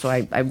shoulders, so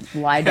I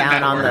lie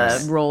down on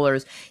the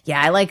rollers. Yeah,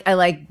 I like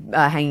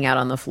hanging out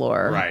on the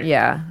floor. Right.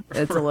 Yeah,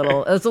 it's a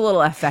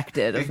little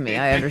affected of me.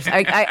 I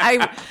understand.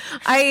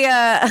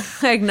 I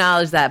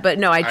acknowledge that, but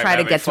no, I try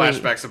to get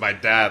flashbacks of my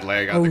dad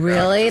laying on the ground.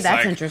 Oh, really?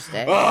 That's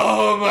interesting.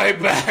 Oh my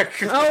back.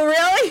 Oh,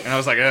 really? And I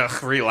was like,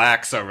 ugh,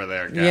 relax over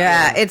there, guys.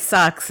 Yeah, it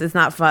sucks. It's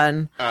not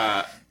fun.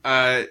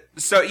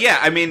 So yeah,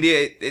 I mean,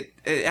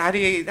 how do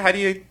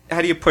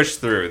you push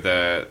through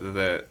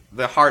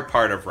the hard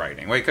part of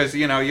writing? Because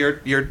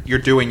you're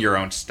doing your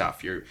own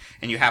stuff. You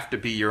have to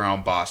be your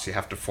own boss. You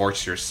have to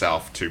force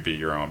yourself to be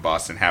your own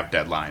boss and have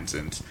deadlines.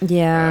 And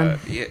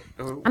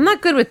I'm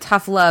not good with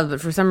tough love,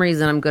 but for some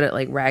reason I'm good at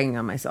like ragging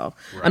on myself.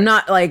 Right. I'm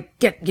not like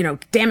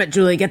damn it,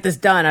 Julie, get this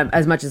done.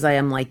 As much as I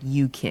am like,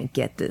 you can't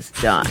get this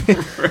done.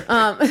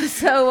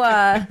 So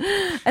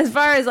as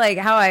far as like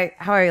how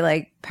I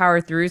like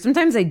power through,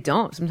 sometimes I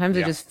don't. Sometimes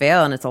I just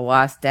fail and it's a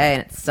lost day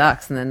and it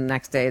sucks, and then the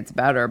next day it's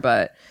better.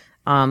 But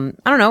I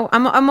don't know.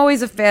 I'm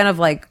always a fan of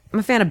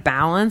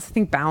balance. I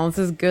think balance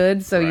is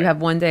good. So you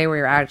have one day where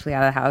you're actually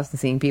out of the house and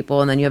seeing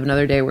people, and then you have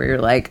another day where you're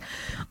like,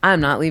 I'm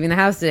not leaving the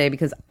house today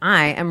because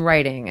I am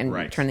writing, and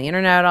you turn the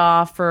internet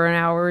off for an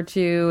hour or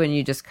two, and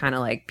you just kind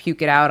of like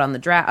puke it out on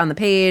the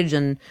page,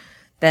 and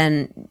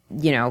then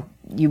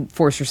you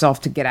force yourself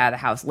to get out of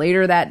the house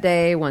later that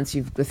day once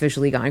you've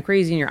officially gone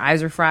crazy and your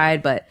eyes are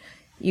fried. But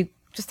you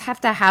just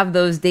have to have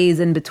those days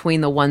in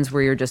between the ones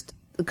where you're just,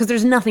 because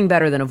there's nothing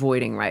better than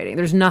avoiding writing.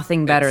 There's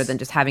nothing better than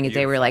just having a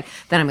day where you're like,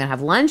 then I'm going to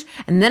have lunch,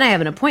 and then I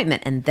have an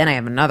appointment, and then I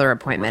have another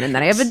appointment, and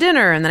then I have a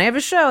dinner, and then I have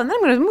a show, and then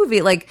I'm going to have a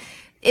movie. Like,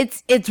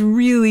 it's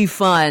really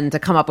fun to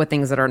come up with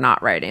things that are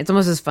not writing. It's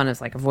almost as fun as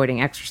like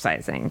avoiding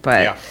exercising,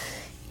 but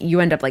you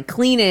end up like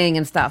cleaning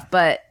and stuff.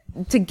 But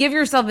to give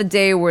yourself a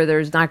day where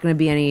there's not going to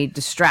be any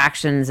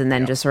distractions, and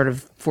then just sort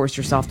of force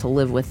yourself to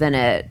live within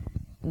it,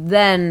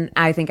 then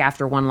I think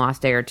after one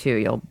lost day or two,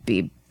 you'll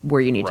be where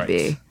you need to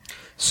be.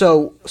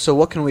 So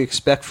what can we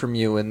expect from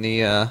you in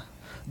the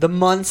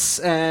months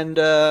and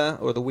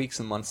or the weeks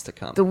and months to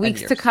come? The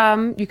weeks to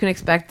come, you can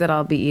expect that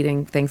I'll be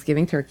eating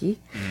Thanksgiving turkey.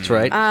 That's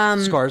right.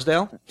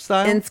 Scarsdale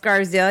style? In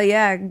Scarsdale,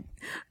 yeah.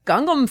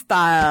 Gangnam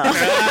style.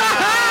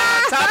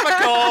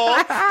 Topical.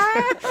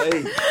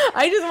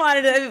 I just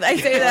wanted to. I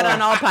say that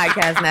on all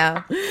podcasts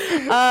now.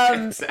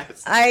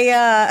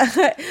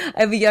 I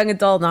have a young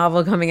adult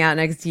novel coming out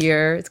next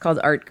year. It's called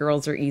Art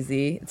Girls Are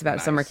Easy. It's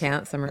about summer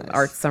camp,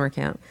 art summer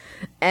camp,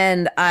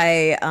 and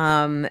I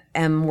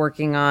am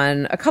working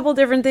on a couple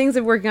different things.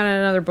 I'm working on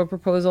another book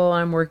proposal.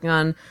 I'm working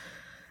on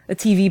a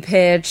TV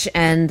pitch,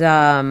 and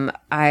I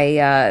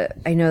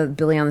know that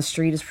Billy on the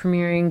Street is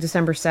premiering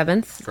December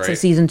 7th. Great. It's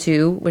season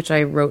 2, which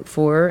I wrote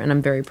for, and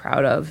I'm very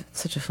proud of.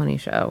 It's such a funny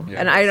show.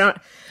 Yeah, and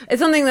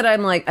it's something that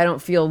I'm like, I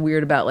don't feel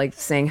weird about like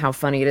saying how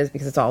funny it is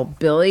because it's all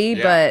Billy,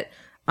 but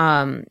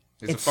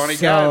he's it's a funny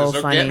so guy. There's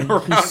no funny. getting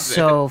around He's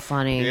so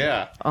funny.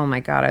 Yeah. Oh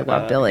my God, I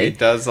love Billy. He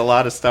does a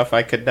lot of stuff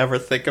I could never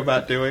think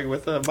about doing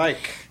with a mic.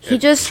 He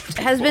just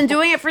has been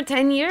doing it for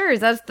 10 years.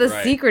 That's the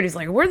secret. He's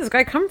like, where'd this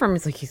guy come from?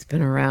 He's like, he's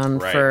been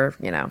around for,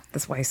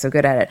 that's why he's so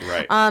good at it.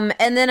 Right.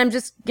 And then I'm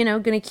just,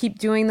 going to keep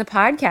doing the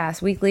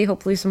podcast weekly,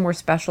 hopefully some more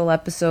special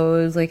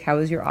episodes, like how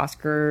was your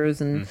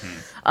Oscars?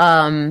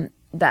 And,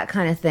 that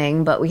kind of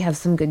thing. But we have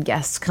some good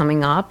guests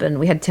coming up, and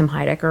we had Tim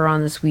Heidecker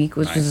on this week,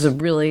 which was a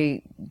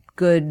really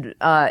good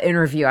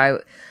interview. I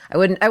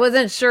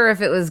wasn't sure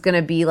if it was going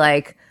to be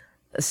like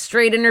a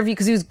straight interview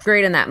because he was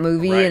great in that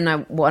movie, and I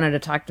wanted to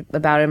talk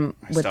about him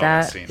with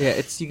that. Yeah,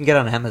 you can get it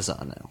on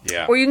Amazon now.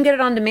 Yeah, or you can get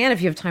it on demand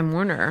if you have Time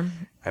Warner.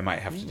 I might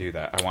have to do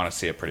that. I want to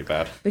see it pretty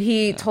bad. But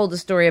he told a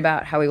story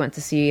about how he went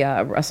to see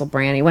Russell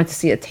Brand. He went to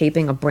see a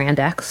taping of Brand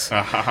X,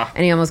 and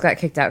he almost got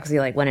kicked out because he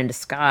like went in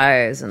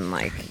disguise and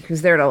like he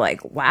was there to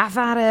like laugh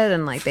at it,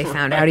 and like they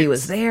found out he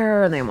was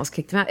there and they almost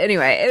kicked him out.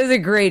 Anyway, it was a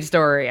great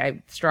story.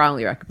 I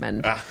strongly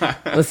recommend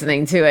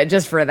listening to it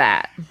just for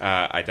that.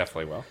 I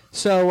definitely will.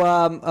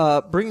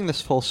 So, bringing this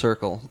full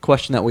circle,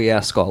 question that we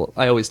ask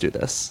I always do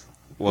this.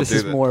 This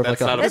is more of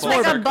like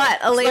a butt,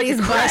 a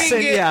lady's butt.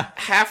 Yeah,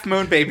 Half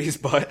Moon Baby's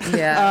butt.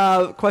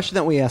 Yeah. Question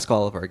that we ask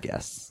all of our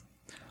guests: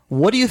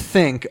 what do you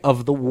think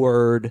of the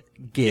word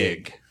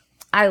gig?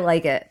 I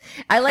like it.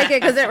 I like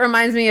it because it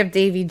reminds me of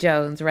Davy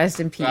Jones.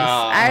 Rest in peace.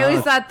 I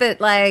always thought that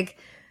like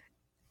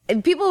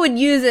people would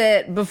use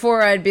it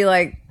before I'd be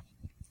like.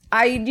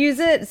 I'd use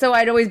it, so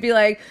I'd always be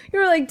like,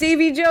 "You're like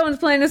Davy Jones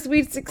playing a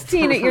Sweet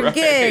 16 at your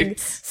gig."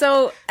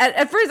 So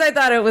at first I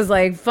thought it was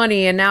like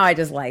funny, and now I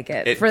just like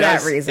it for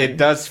that reason. It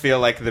does feel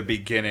like the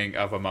beginning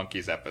of a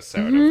Monkees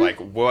episode of like,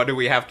 what do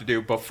we have to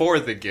do before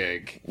the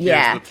gig?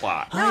 Yeah. Here's the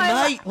plot.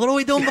 Hi, mate. What are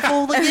we doing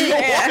before the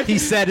gig? He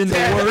said in the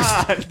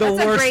worst That's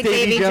a great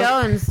Davy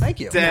Jones.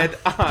 Thank you. Dead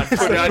on.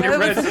 Put it on your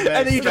resume.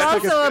 And he He's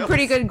also a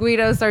pretty good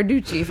Guido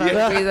Sarducci.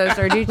 Guido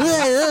Sarducci.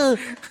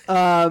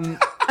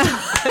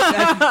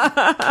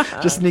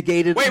 Just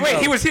negated. Wait,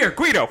 he was here.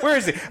 Guido, where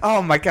is he?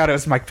 Oh my God, it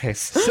was Mike Pace.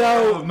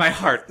 So my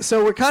heart.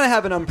 So we're kind of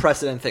having an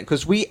unprecedented thing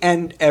because we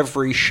end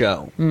every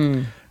show.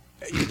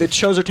 The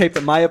shows are taped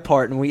at my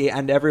apartment, and we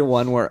end every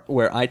one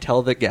where I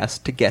tell the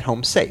guest to get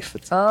home safe.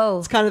 It's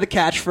kind of the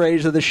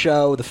catchphrase of the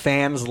show. The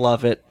fans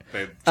love it.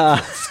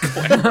 But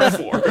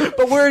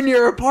we're in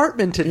your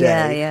apartment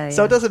today, yeah.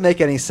 So it doesn't make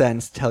any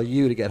sense to tell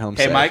you to get home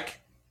safe. Hey, Mike.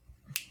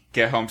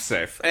 Get home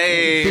safe.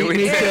 Hey, we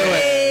do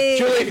it.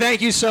 Julie,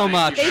 thank you so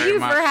much. Thank you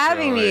for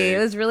having me. It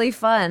was really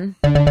fun.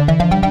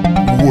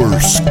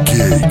 Worst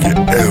gig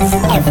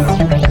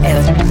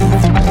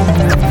ever.